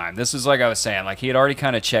at the time. This is like I was saying, like he had already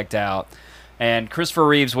kind of checked out. And Christopher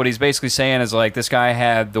Reeves, what he's basically saying is like, this guy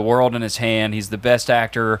had the world in his hand. He's the best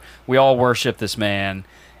actor. We all worship this man.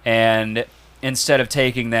 And instead of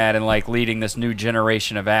taking that and like leading this new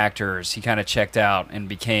generation of actors, he kind of checked out and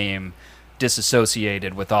became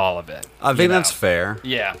disassociated with all of it. I think that's fair.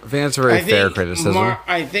 Yeah. I think that's a very fair criticism.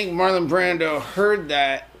 I think Marlon Brando heard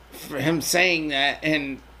that, for him saying that,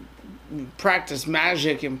 and practiced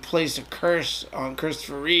magic and placed a curse on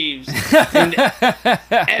Christopher Reeves and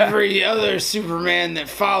every other Superman that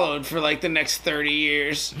followed for like the next 30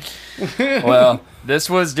 years. Well, this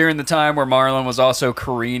was during the time where Marlon was also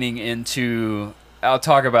careening into, I'll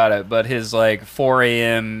talk about it, but his like 4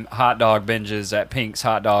 a.m. hot dog binges at Pink's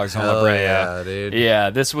Hot Dogs on La Brea. Yeah, dude. Yeah,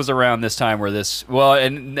 this was around this time where this, well,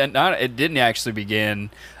 and it didn't actually begin.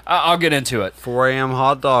 I'll get into it. 4 a.m.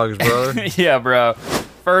 hot dogs, brother. Yeah, bro.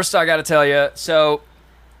 First, I got to tell you, so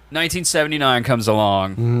 1979 comes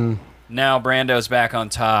along. Now Brando's back on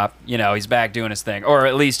top. You know, he's back doing his thing. Or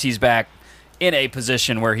at least he's back in a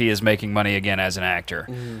position where he is making money again as an actor.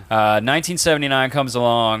 1979 comes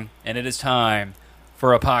along, and it is time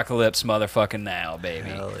for Apocalypse motherfucking Now, baby.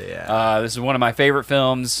 Hell yeah. This is one of my favorite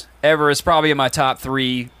films ever. It's probably in my top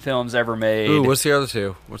 3 films ever made. Ooh, what's the other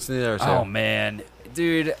two? What's the other two? Oh, man.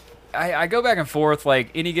 Dude, I go back and forth,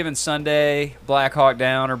 like, Any Given Sunday, Black Hawk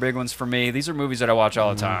Down are big ones for me. These are movies that I watch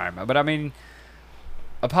all the time. But, I mean,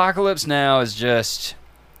 Apocalypse Now is just,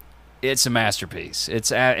 it's a masterpiece. It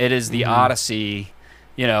is the Odyssey,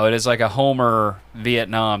 you know, it is like a Homer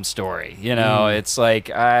Vietnam story. You know, it's like,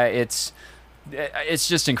 it's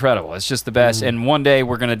just incredible. It's just the best. And one day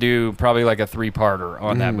we're going to do probably like a 3-parter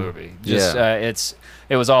on that movie. Just,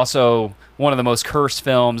 it was also one of the most cursed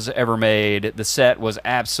films ever made. The set was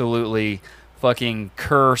absolutely fucking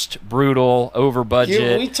cursed, brutal, over budget.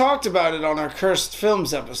 Yeah, we talked about it on our Cursed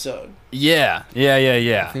Films episode. Yeah.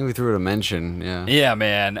 I think we threw it a mention, yeah. Yeah,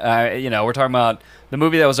 man. You know, we're talking about the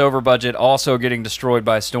movie that was over budget, also getting destroyed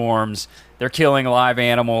by storms. They're killing live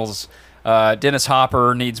animals. Dennis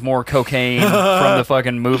Hopper needs more cocaine from the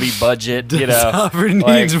fucking movie budget. You know, Hopper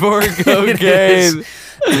needs more cocaine.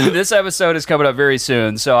 This episode is coming up very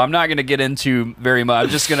soon, so I'm not going to get into very much. I'm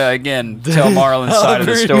just going to, again, tell Marlon's side of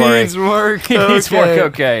the story. Needs more cocaine. He needs more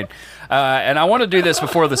cocaine. And I want to do this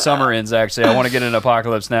before the summer ends, actually. I want to get into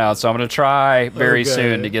Apocalypse Now, so I'm going to try very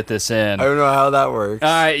soon to get this in. I don't know how that works. All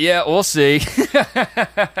right, yeah, we'll see.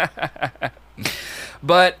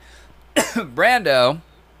 But Brando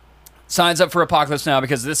signs up for Apocalypse Now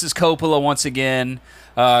because this is Coppola once again.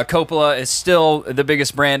 Coppola is still the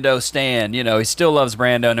biggest Brando stan. You know, he still loves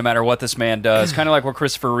Brando no matter what this man does. Kind of like what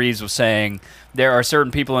Christopher Reeves was saying. There are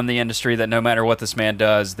certain people in the industry that no matter what this man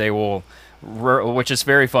does, they will... Which is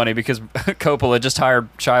very funny because Coppola just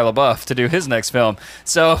hired Shia LaBeouf to do his next film.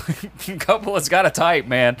 So Coppola's got a type,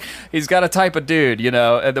 man. He's got a type of dude, you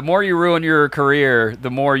know. And the more you ruin your career, the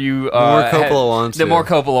more you... more Coppola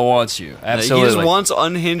wants you. Absolutely. He just wants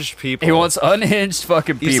unhinged people. He wants unhinged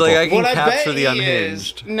fucking people. He's like, I can What capture I bet the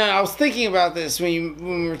unhinged. No, I was thinking about this when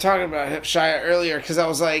we were talking about Shia earlier, because I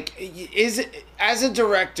was like, as a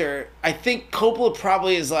director, I think Coppola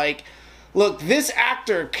probably is like, look, this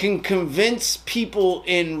actor can convince people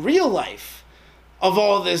in real life of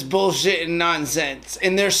all this bullshit and nonsense.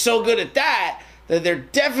 And they're so good at that they're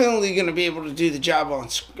definitely going to be able to do the job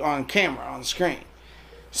on camera, on screen.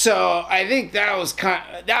 So I think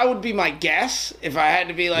that would be my guess if I had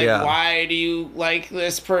to be like, why do you like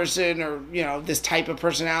this person or, this type of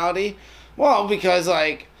personality? Well, because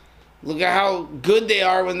like, look at how good they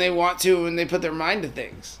are when they want to, when they put their mind to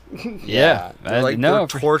things. Yeah. They're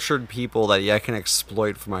tortured people that I can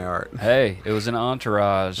exploit for my art. Hey, it was an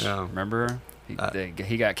Entourage. Yeah. Remember?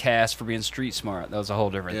 He got cast for being street smart. That was a whole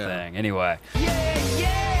different thing. Anyway.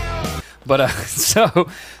 But so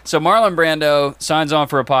Marlon Brando signs on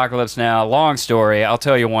for Apocalypse Now. Long story. I'll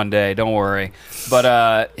tell you one day. Don't worry.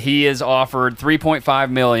 But he is offered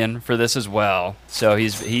 $3.5 million for this as well. So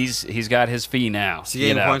he's got his fee now. Is he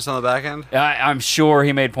getting points on the back end? I'm sure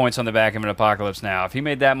he made points on the back end of Apocalypse Now. If he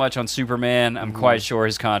made that much on Superman, I'm quite sure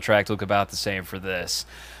his contract looked about the same for this.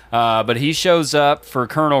 But he shows up for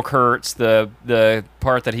Colonel Kurtz, the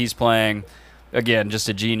part that he's playing. Again, just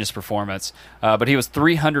a genius performance. But he was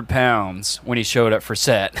 300 pounds when he showed up for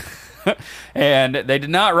set. And they did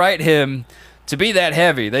not write him to be that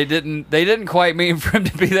heavy. They didn't quite mean for him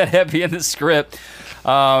to be that heavy in the script.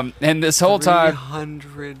 And this whole time...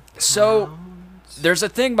 300 pounds? So, there's a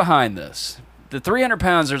thing behind this. The 300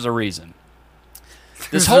 pounds, there's a reason.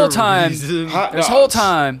 This whole time...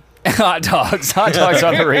 Hot dogs. Hot dogs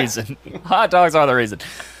are the reason. Hot dogs are the reason.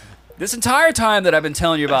 This entire time that I've been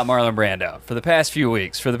telling you about Marlon Brando, for the past few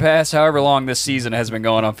weeks, for the past however long this season has been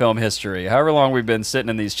going on Film History, however long we've been sitting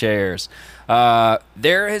in these chairs,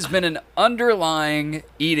 there has been an underlying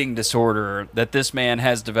eating disorder that this man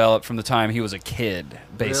has developed from the time he was a kid,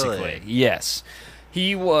 basically. Really? Yes.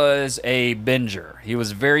 He was a binger. He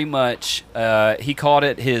was very much, he called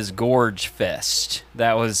it his gorge fest. He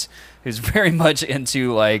was very much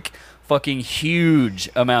into, like, fucking huge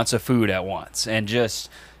amounts of food at once and just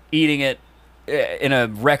eating it in a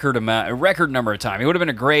record number of time. He would have been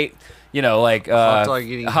a great,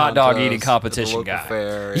 hot dog eating competition guy.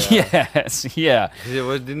 Fair, Yes, yeah. If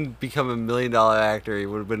he didn't become $1 million actor, he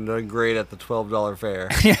would have been doing great at the $12 fair.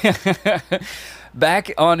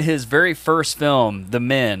 Back on his very first film, The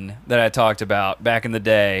Men, that I talked about back in the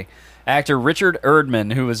day, actor Richard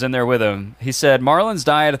Erdman, who was in there with him, he said Marlon's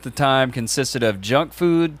diet at the time consisted of junk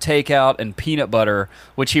food, takeout, and peanut butter,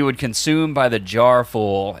 which he would consume by the jar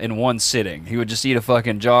full in one sitting. He would just eat a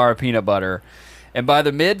fucking jar of peanut butter. And by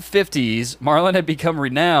the mid-50s, Marlon had become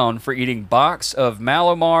renowned for eating box of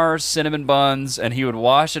Mallomars, cinnamon buns, and he would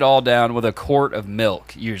wash it all down with a quart of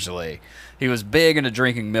milk, usually. He was big into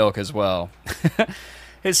drinking milk as well.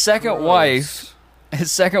 His second wife,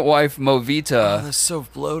 Movita... Oh, that's so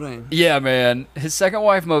bloating. Yeah, man. His second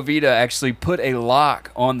wife, Movita, actually put a lock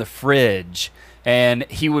on the fridge, and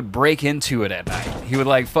he would break into it at night. He would,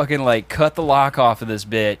 cut the lock off of this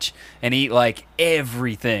bitch and eat,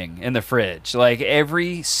 everything in the fridge.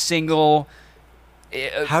 Every single...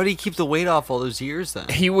 How did he keep the weight off all those years, then?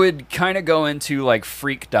 He would kind of go into,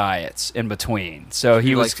 freak diets in between. So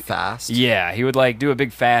he was... fast? Yeah, he would, do a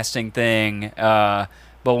big fasting thing, but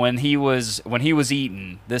when he was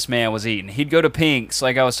eating, this man was eating. He'd go to Pink's,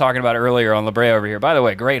 like I was talking about earlier on La Brea over here. By the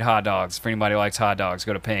way, great hot dogs. For anybody who likes hot dogs,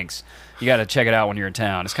 go to Pink's. You got to check it out when you're in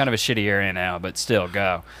town. It's kind of a shitty area now, but still,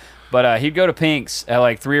 go. But he'd go to Pink's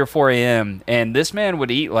at 3 or 4 a.m., and this man would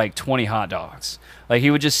eat 20 hot dogs. He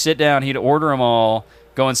would just sit down, he'd order them all,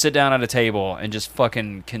 go and sit down at a table and just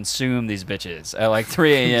fucking consume these bitches at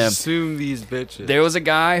 3 a.m. Consume these bitches. There was a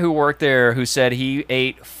guy who worked there who said he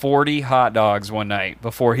ate 40 hot dogs one night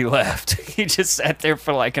before he left. He just sat there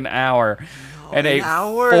for an hour and ate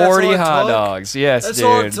 40 hot dogs. Yes, That's dude.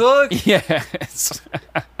 all it took? Yes.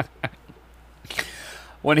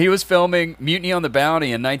 When he was filming Mutiny on the Bounty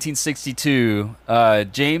in 1962,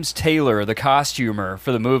 James Taylor, the costumer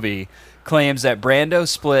for the movie, claims that Brando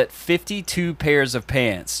split 52 pairs of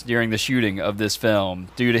pants during the shooting of this film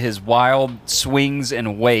due to his wild swings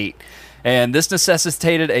in weight. And this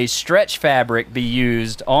necessitated a stretch fabric be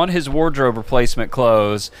used on his wardrobe replacement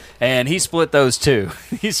clothes, and he split those too.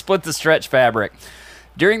 He split the stretch fabric.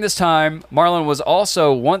 During this time, Marlon was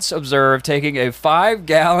also once observed taking a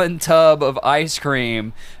 5-gallon tub of ice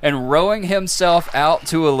cream and rowing himself out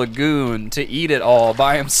to a lagoon to eat it all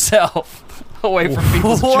by himself. Away from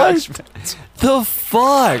people's judgment. The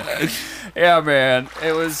fuck? Yeah, man.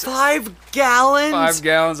 It was 5 gallons? 5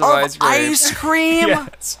 gallons of ice cream. Ice cream?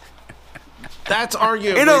 Yes. That's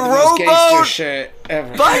arguably in a the most gangster rowboat? shit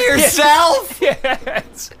ever. By yourself?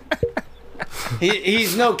 Yes.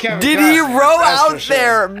 He's no Kevin Did Costner, he row that's for out sure.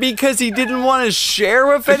 there because he didn't want to share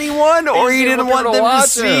with anyone, or he didn't want them to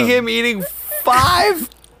see him eating 5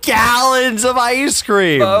 gallons of ice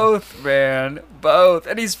cream. Both, man. Both.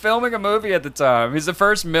 And he's filming a movie at the time. He's the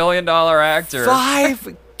first $1 million actor.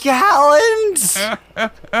 5 gallons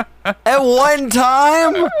at one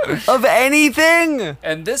time of anything.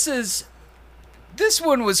 And this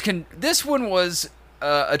one was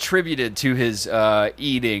attributed to his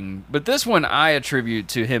eating, but this one I attribute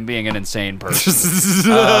to him being an insane person.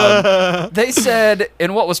 They said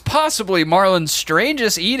in what was possibly Marlon's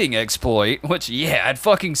strangest eating exploit, which yeah, I'd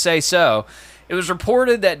fucking say so. It was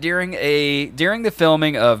reported that during the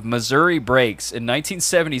filming of Missouri Breaks in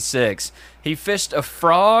 1976, he fished a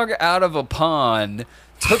frog out of a pond,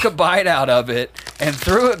 took a bite out of it, and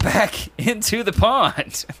threw it back into the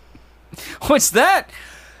pond. What's that?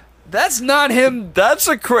 That's not him. That's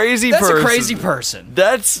a crazy That's person. a crazy person.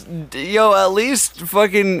 That's, at least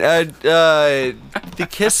fucking the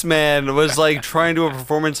Kiss Man was like trying to do a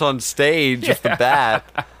performance on stage with the bat.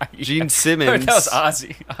 Gene Simmons. That was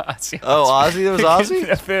Ozzy. Ozzy. Oh, Ozzy? That was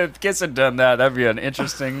Ozzy? If Kiss had done that, that'd be an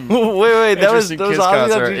interesting. Wait, that was interesting Ozzy, Kiss not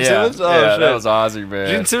concert. Gene Yeah, Simmons? Oh, yeah, shit. that was Ozzy, man.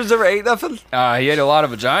 Gene Simmons never ate nothing? He ate a lot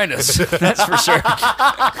of vaginas. That's for sure.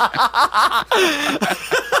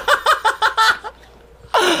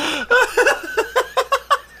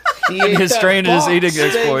 He ate His that strangest box, eating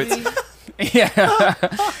exploits. baby. Yeah.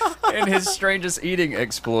 And his strangest eating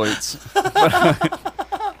exploits.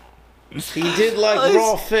 He did like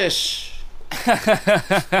raw fish.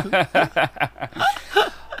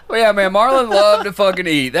 Well, yeah, man, Marlon loved to fucking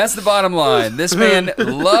eat. That's the bottom line. This man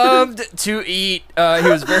loved to eat. He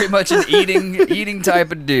was very much an eating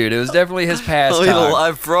type of dude. It was definitely his I'll eat a pastime.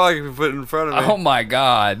 live frog if you put it in front of me. Oh my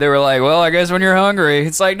God. They were like, well, I guess when you're hungry.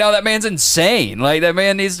 It's like, no, that man's insane. Like, that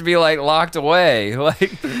man needs to be, like, locked away. Like,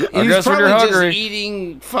 I He's guess when you're probably just hungry.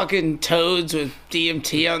 eating fucking toads with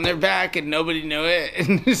DMT on their back and nobody knew it.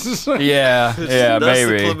 And this is like, Yeah, yeah, That's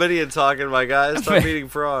maybe. the chlamydia talking, my guys. Stop eating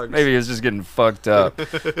frogs. Maybe he was just getting fucked up.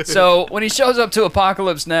 So when he shows up to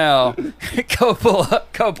Apocalypse Now,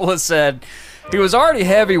 Coppola said he was already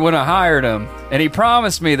heavy when I hired him, and he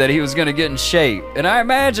promised me that he was going to get in shape. And I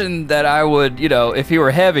imagined that I would, if he were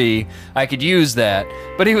heavy, I could use that.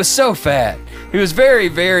 But he was so fat. He was very,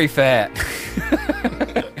 very fat.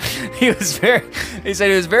 He said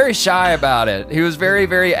he was very shy about it. He was very,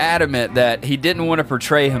 very adamant that he didn't want to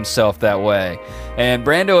portray himself that way. And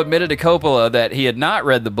Brando admitted to Coppola that he had not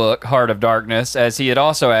read the book, Heart of Darkness, as he had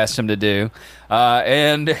also asked him to do.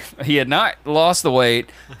 And he had not lost the weight.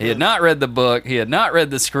 He had not read the book. He had not read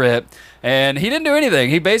the script. And he didn't do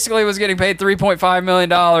anything. He basically was getting paid $3.5 million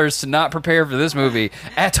to not prepare for this movie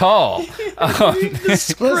at all.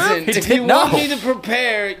 listen, He if you didn't want know. me to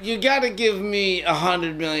prepare, you got to give me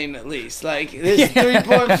 $100 million at least. Like this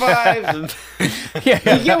 3.5.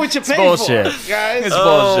 Yeah, You get what you it's pay bullshit. for, guys. It's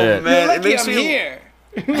bullshit. Oh, man. You're It lucky makes I'm me- here.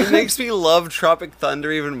 It makes me love Tropic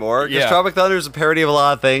Thunder even more. Because Yeah. Tropic Thunder is a parody of a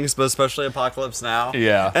lot of things, but especially Apocalypse Now.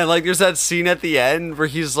 Yeah. And like, there's that scene at the end where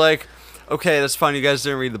he's like, "Okay, that's fine. You guys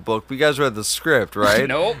didn't read the book, but you guys read the script, right?"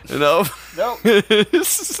 Nope. No. Nope.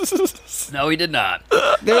 No, he did not.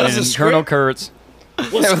 There was a And Colonel script. Kurtz.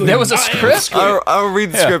 What's There was a going on? script. I don't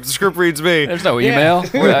read the Yeah. script. The script reads me. There's no Yeah. email.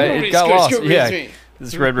 It got Script lost. reads Yeah. me. The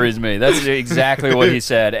script reads me. That's exactly what he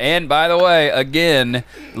said. And by the way, again,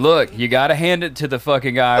 look, you got to hand it to the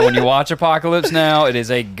fucking guy. When you watch Apocalypse Now, it is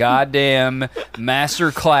a goddamn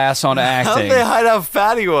master class on How'd acting. they hide how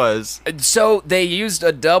fat he was? So they used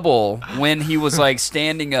a double when he was like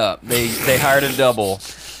standing up. They hired a double.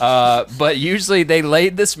 But usually they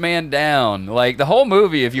laid this man down. Like the whole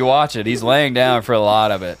movie, if you watch it, he's laying down for a lot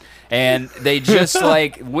of it. And they just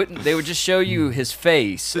like wouldn't. They would just show you his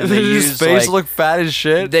face, and they His used face like, looked fat as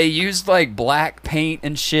shit. they used like black paint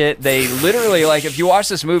and shit. They literally like if you watch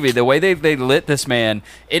this movie, the way they lit this man,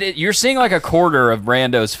 you're seeing like a quarter of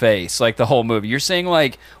Brando's face, like the whole movie. You're seeing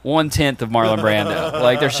like 1/10 of Marlon Brando.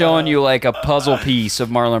 Like they're showing you like a puzzle piece of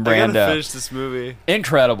Marlon I gotta Brando. finish this movie.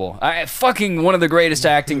 Incredible. Fucking one of the greatest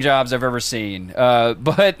acting jobs I've ever seen.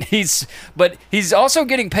 But he's also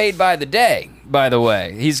getting paid by the day, by the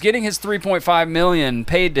way. He's getting his $3.5 million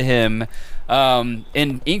paid to him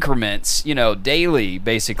in increments, daily,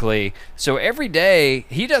 basically. So every day,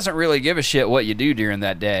 he doesn't really give a shit what you do during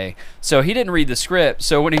that day. So he didn't read the script.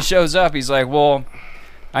 So when he shows up, he's like, well,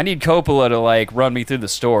 I need Coppola to, like, run me through the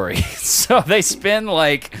story. So they spend,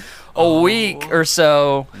 like, a week or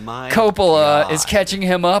so. My Coppola God. is catching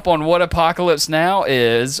him up on what Apocalypse Now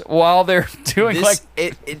is while they're doing,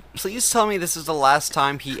 Please tell me this is the last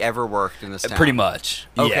time he ever worked in this town. pretty much.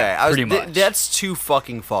 Okay, Yeah, pretty much. That's too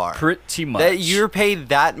fucking far. Pretty much. That you're paid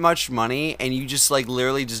that much money and you just like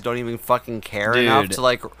literally just don't even fucking care enough Dude. to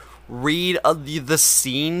like read the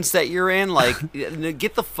scenes that you're in. Like,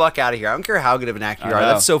 get the fuck out of here. I don't care how good of an actor you I are. know.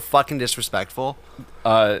 That's so fucking disrespectful.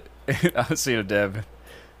 I was seeing Deb.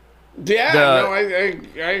 Yeah, The- no,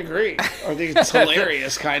 I agree. I think it's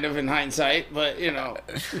hilarious, kind of in hindsight, but you know,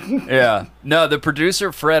 Yeah. No, the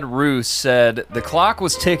producer, Fred Roos, said the clock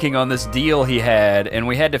was ticking on this deal he had, and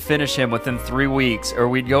we had to finish him within 3 weeks, or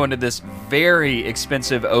we'd go into this very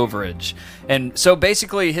expensive overage. And so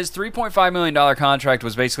basically, his $3.5 million contract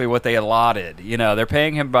was basically what they allotted. You know, they're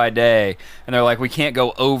paying him by day, and they're like, we can't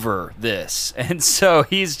go over this. And so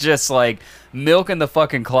he's just like milking the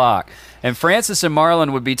fucking clock. And Francis and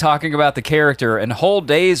Marlon would be talking about the character, and whole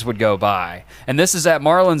days would go by. And this is at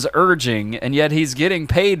Marlon's urging, and yet he's getting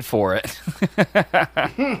paid for it.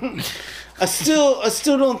 I still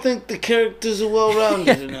don't think the characters are well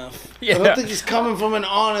rounded enough. Yeah. I don't think he's coming from an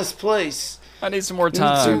honest place. I need some more Need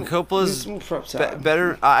time. some- Coppola's need some prep time.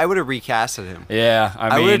 better. I would have recasted him. Yeah, I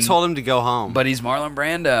I mean, would have told him to go home. but he's Marlon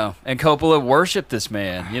Brando, and Coppola worshipped this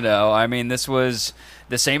man. You know, I mean, this was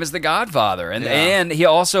the same as The Godfather, and Yeah. and he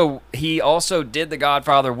also did The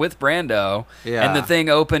Godfather with Brando, Yeah. and the thing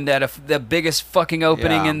opened at the biggest fucking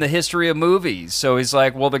opening Yeah. in the history of movies. So he's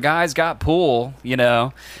like, well, the guy's got pull, you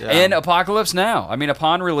know. Yeah. And Apocalypse Now. I mean,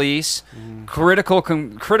 upon release, critical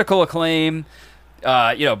acclaim.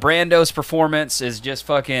 You know, Brando's performance is just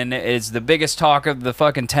fucking is the biggest talk of the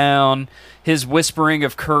fucking town. His whispering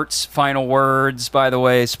of Kurt's final words, by the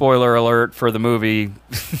way, spoiler alert for the movie,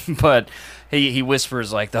 but he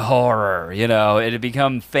whispers like the horror. You know, it had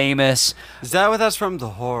become famous. Is that what that's from? The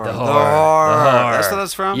horror. The The horror. horror. The horror. That's what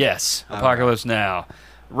that's from? Yes, Oh. Apocalypse Now.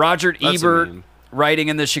 Roger That's a Ebert, meme. writing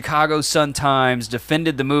in the Chicago Sun-Times,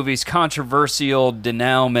 defended the movie's controversial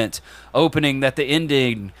denouement, opening that the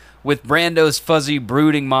ending, with Brando's fuzzy,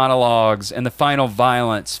 brooding monologues and the final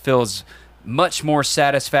violence, feels much more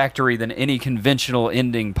satisfactory than any conventional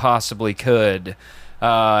ending possibly could.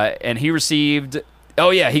 And he received... Oh,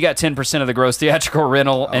 yeah, he got 10% of the gross theatrical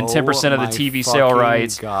rental and 10% of the my TV sale fucking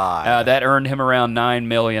rights. God. That earned him around $9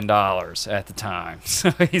 million at the time. So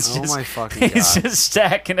he's Oh just, my fucking he's God. just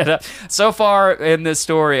stacking it up. So far in this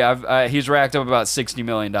story, he's racked up about $60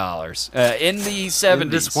 million in the 70s. In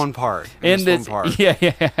this one part. In this one part.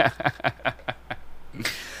 Yeah.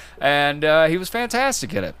 And he was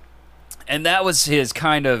fantastic in it. And that was his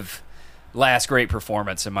kind of last great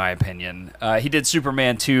performance, in my opinion. He did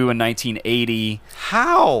Superman 2 in 1980,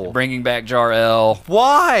 How? bringing back Jor-El.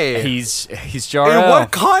 Why? He's Jor-El. In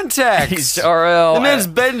what context? He's Jor-El. The man's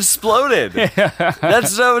been exploded.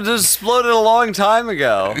 That's just exploded a long time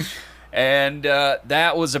ago. And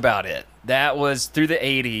that was about it. That was through the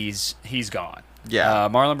 80s, he's gone. Yeah.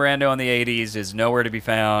 Marlon Brando in the 80s is nowhere to be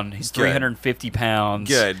found. He's Good. 350 pounds.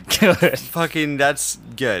 Good. Good. Fucking, that's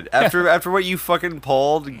good. After what you fucking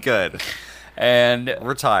pulled, good. And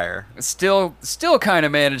Retire. still kind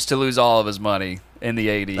of managed to lose all of his money in the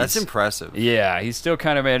 80s. That's impressive. Yeah, he still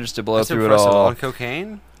kind of managed to blow That's through impressive. it all. On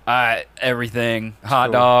cocaine? Everything. Hot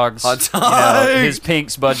Cool. dogs. Hot You know, dogs. his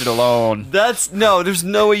Pink's budget alone. There's no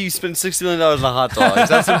way you spend $60 million on hot dogs.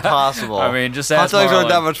 That's impossible. I mean, just hot ask dogs aren't Marlon.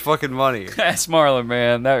 that much fucking money. That's Marlon,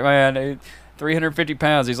 man. That man, 350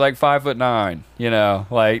 pounds. He's like 5'9". You know,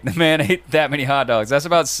 like the man ate that many hot dogs. That's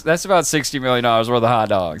about $60 million worth of hot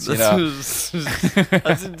dogs. You know,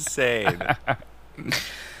 That's insane.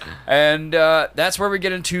 and that's where we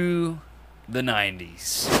get into the 90s.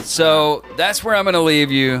 So that's where I'm gonna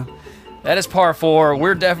leave you. That is part 4.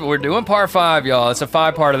 We're doing part 5, y'all. It's a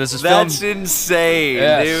 5-part of this. Is That's film. insane,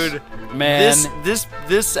 Yes. dude. Man. This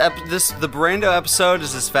the Brando episode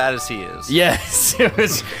is as fat as he is. Yes, it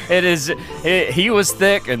was. It is. He was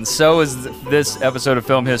thick, and so is this episode of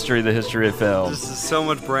Film History, the history of film. This is so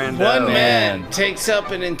much Brando. One man man. takes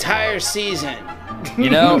up an entire season.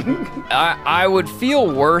 You know, I would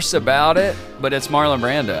feel worse about it, but it's Marlon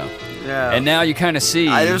Brando, Yeah. and now you kind of see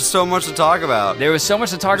There's so much to talk about. there was so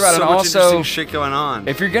much to talk There's about, so and much also, interesting shit going on.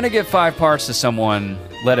 if you're gonna give 5 parts to someone,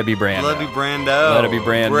 let it be Brando. Let it be Brando. Let it be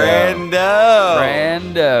Brando.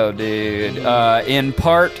 Brando. Brando, dude. In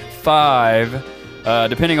part 5,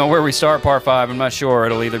 depending on where we start part 5, I'm not sure.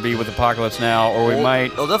 It'll either be with Apocalypse Now, or we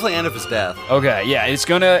might. It'll definitely end with his death. Okay, yeah,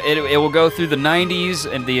 it will go through the 90s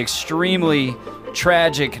and the extremely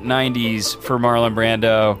tragic 90s for Marlon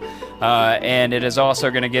Brando, and it is also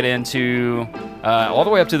going to get into all the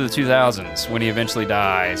way up to the 2000s when he eventually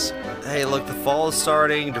dies. Hey, look, the fall is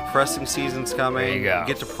starting. Depressing season's coming. There you go.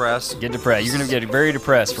 Get depressed. Get depressed. You're going to get very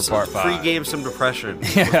depressed for part 5. Free game some depression with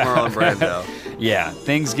Marlon Brando. Yeah,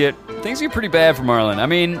 things get pretty bad for Marlon. I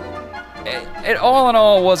mean, it all in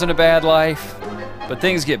all wasn't a bad life, but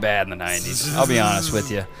things get bad in the 90s. I'll be honest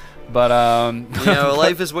with you. But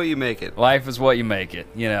life is what you make it. life is what you make it.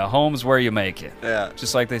 Home's where you make it. Yeah.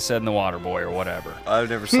 Just like they said in The Waterboy or whatever. I've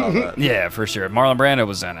never saw that. Yeah, for sure. Marlon Brando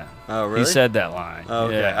was in it. Oh, really? He said that line. Oh,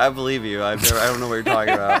 okay. Yeah. I believe you. I don't know what you're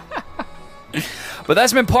talking about. But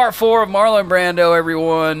that's been part 4 of Marlon Brando,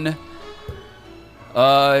 everyone.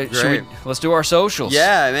 Let's do our socials.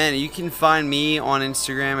 Yeah, man. You can find me on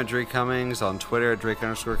Instagram at Drake Cummings, on Twitter at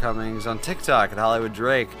Drake_Cummings, on TikTok at Hollywood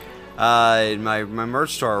Drake. My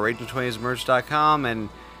merch store, Raging20smerch.com. And,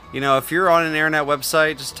 if you're on an internet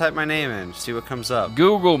website, just type my name in. See what comes up.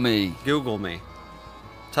 Google me. Google me.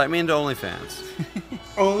 Type me into OnlyFans.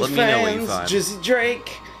 OnlyFans, Let me know what you find. Jizzy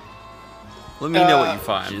Drake. Let me know what you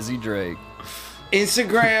find. Jizzy Drake.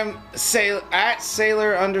 Instagram, at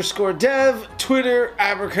Sailor_Dev. Twitter,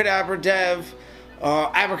 AbracadabraDev.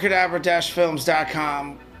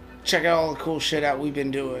 Abracadabra-films.com. Check out all the cool shit out we've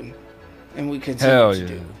been doing. And we continue to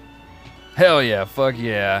do. Hell yeah. Fuck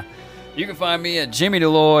yeah. You can find me at Jimmy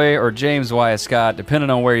Deloy or James Wyatt Scott, depending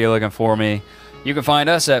on where you're looking for me. You can find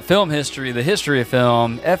us at Film History, The History of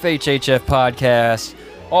Film, FHHF Podcast,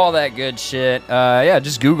 all that good shit.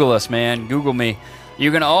 Just Google us, man. Google me. You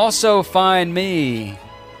can also find me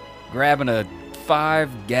grabbing a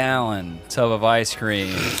 5-gallon tub of ice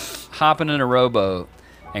cream, hopping in a rowboat,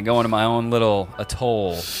 and going to my own little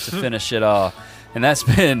atoll to finish it off. And that's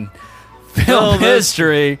been Film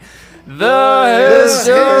History, The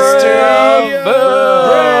History of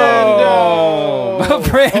Brando.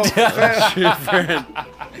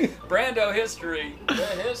 Brando History, The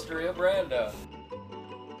History of Brando.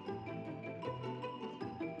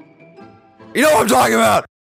 You know what I'm talking about!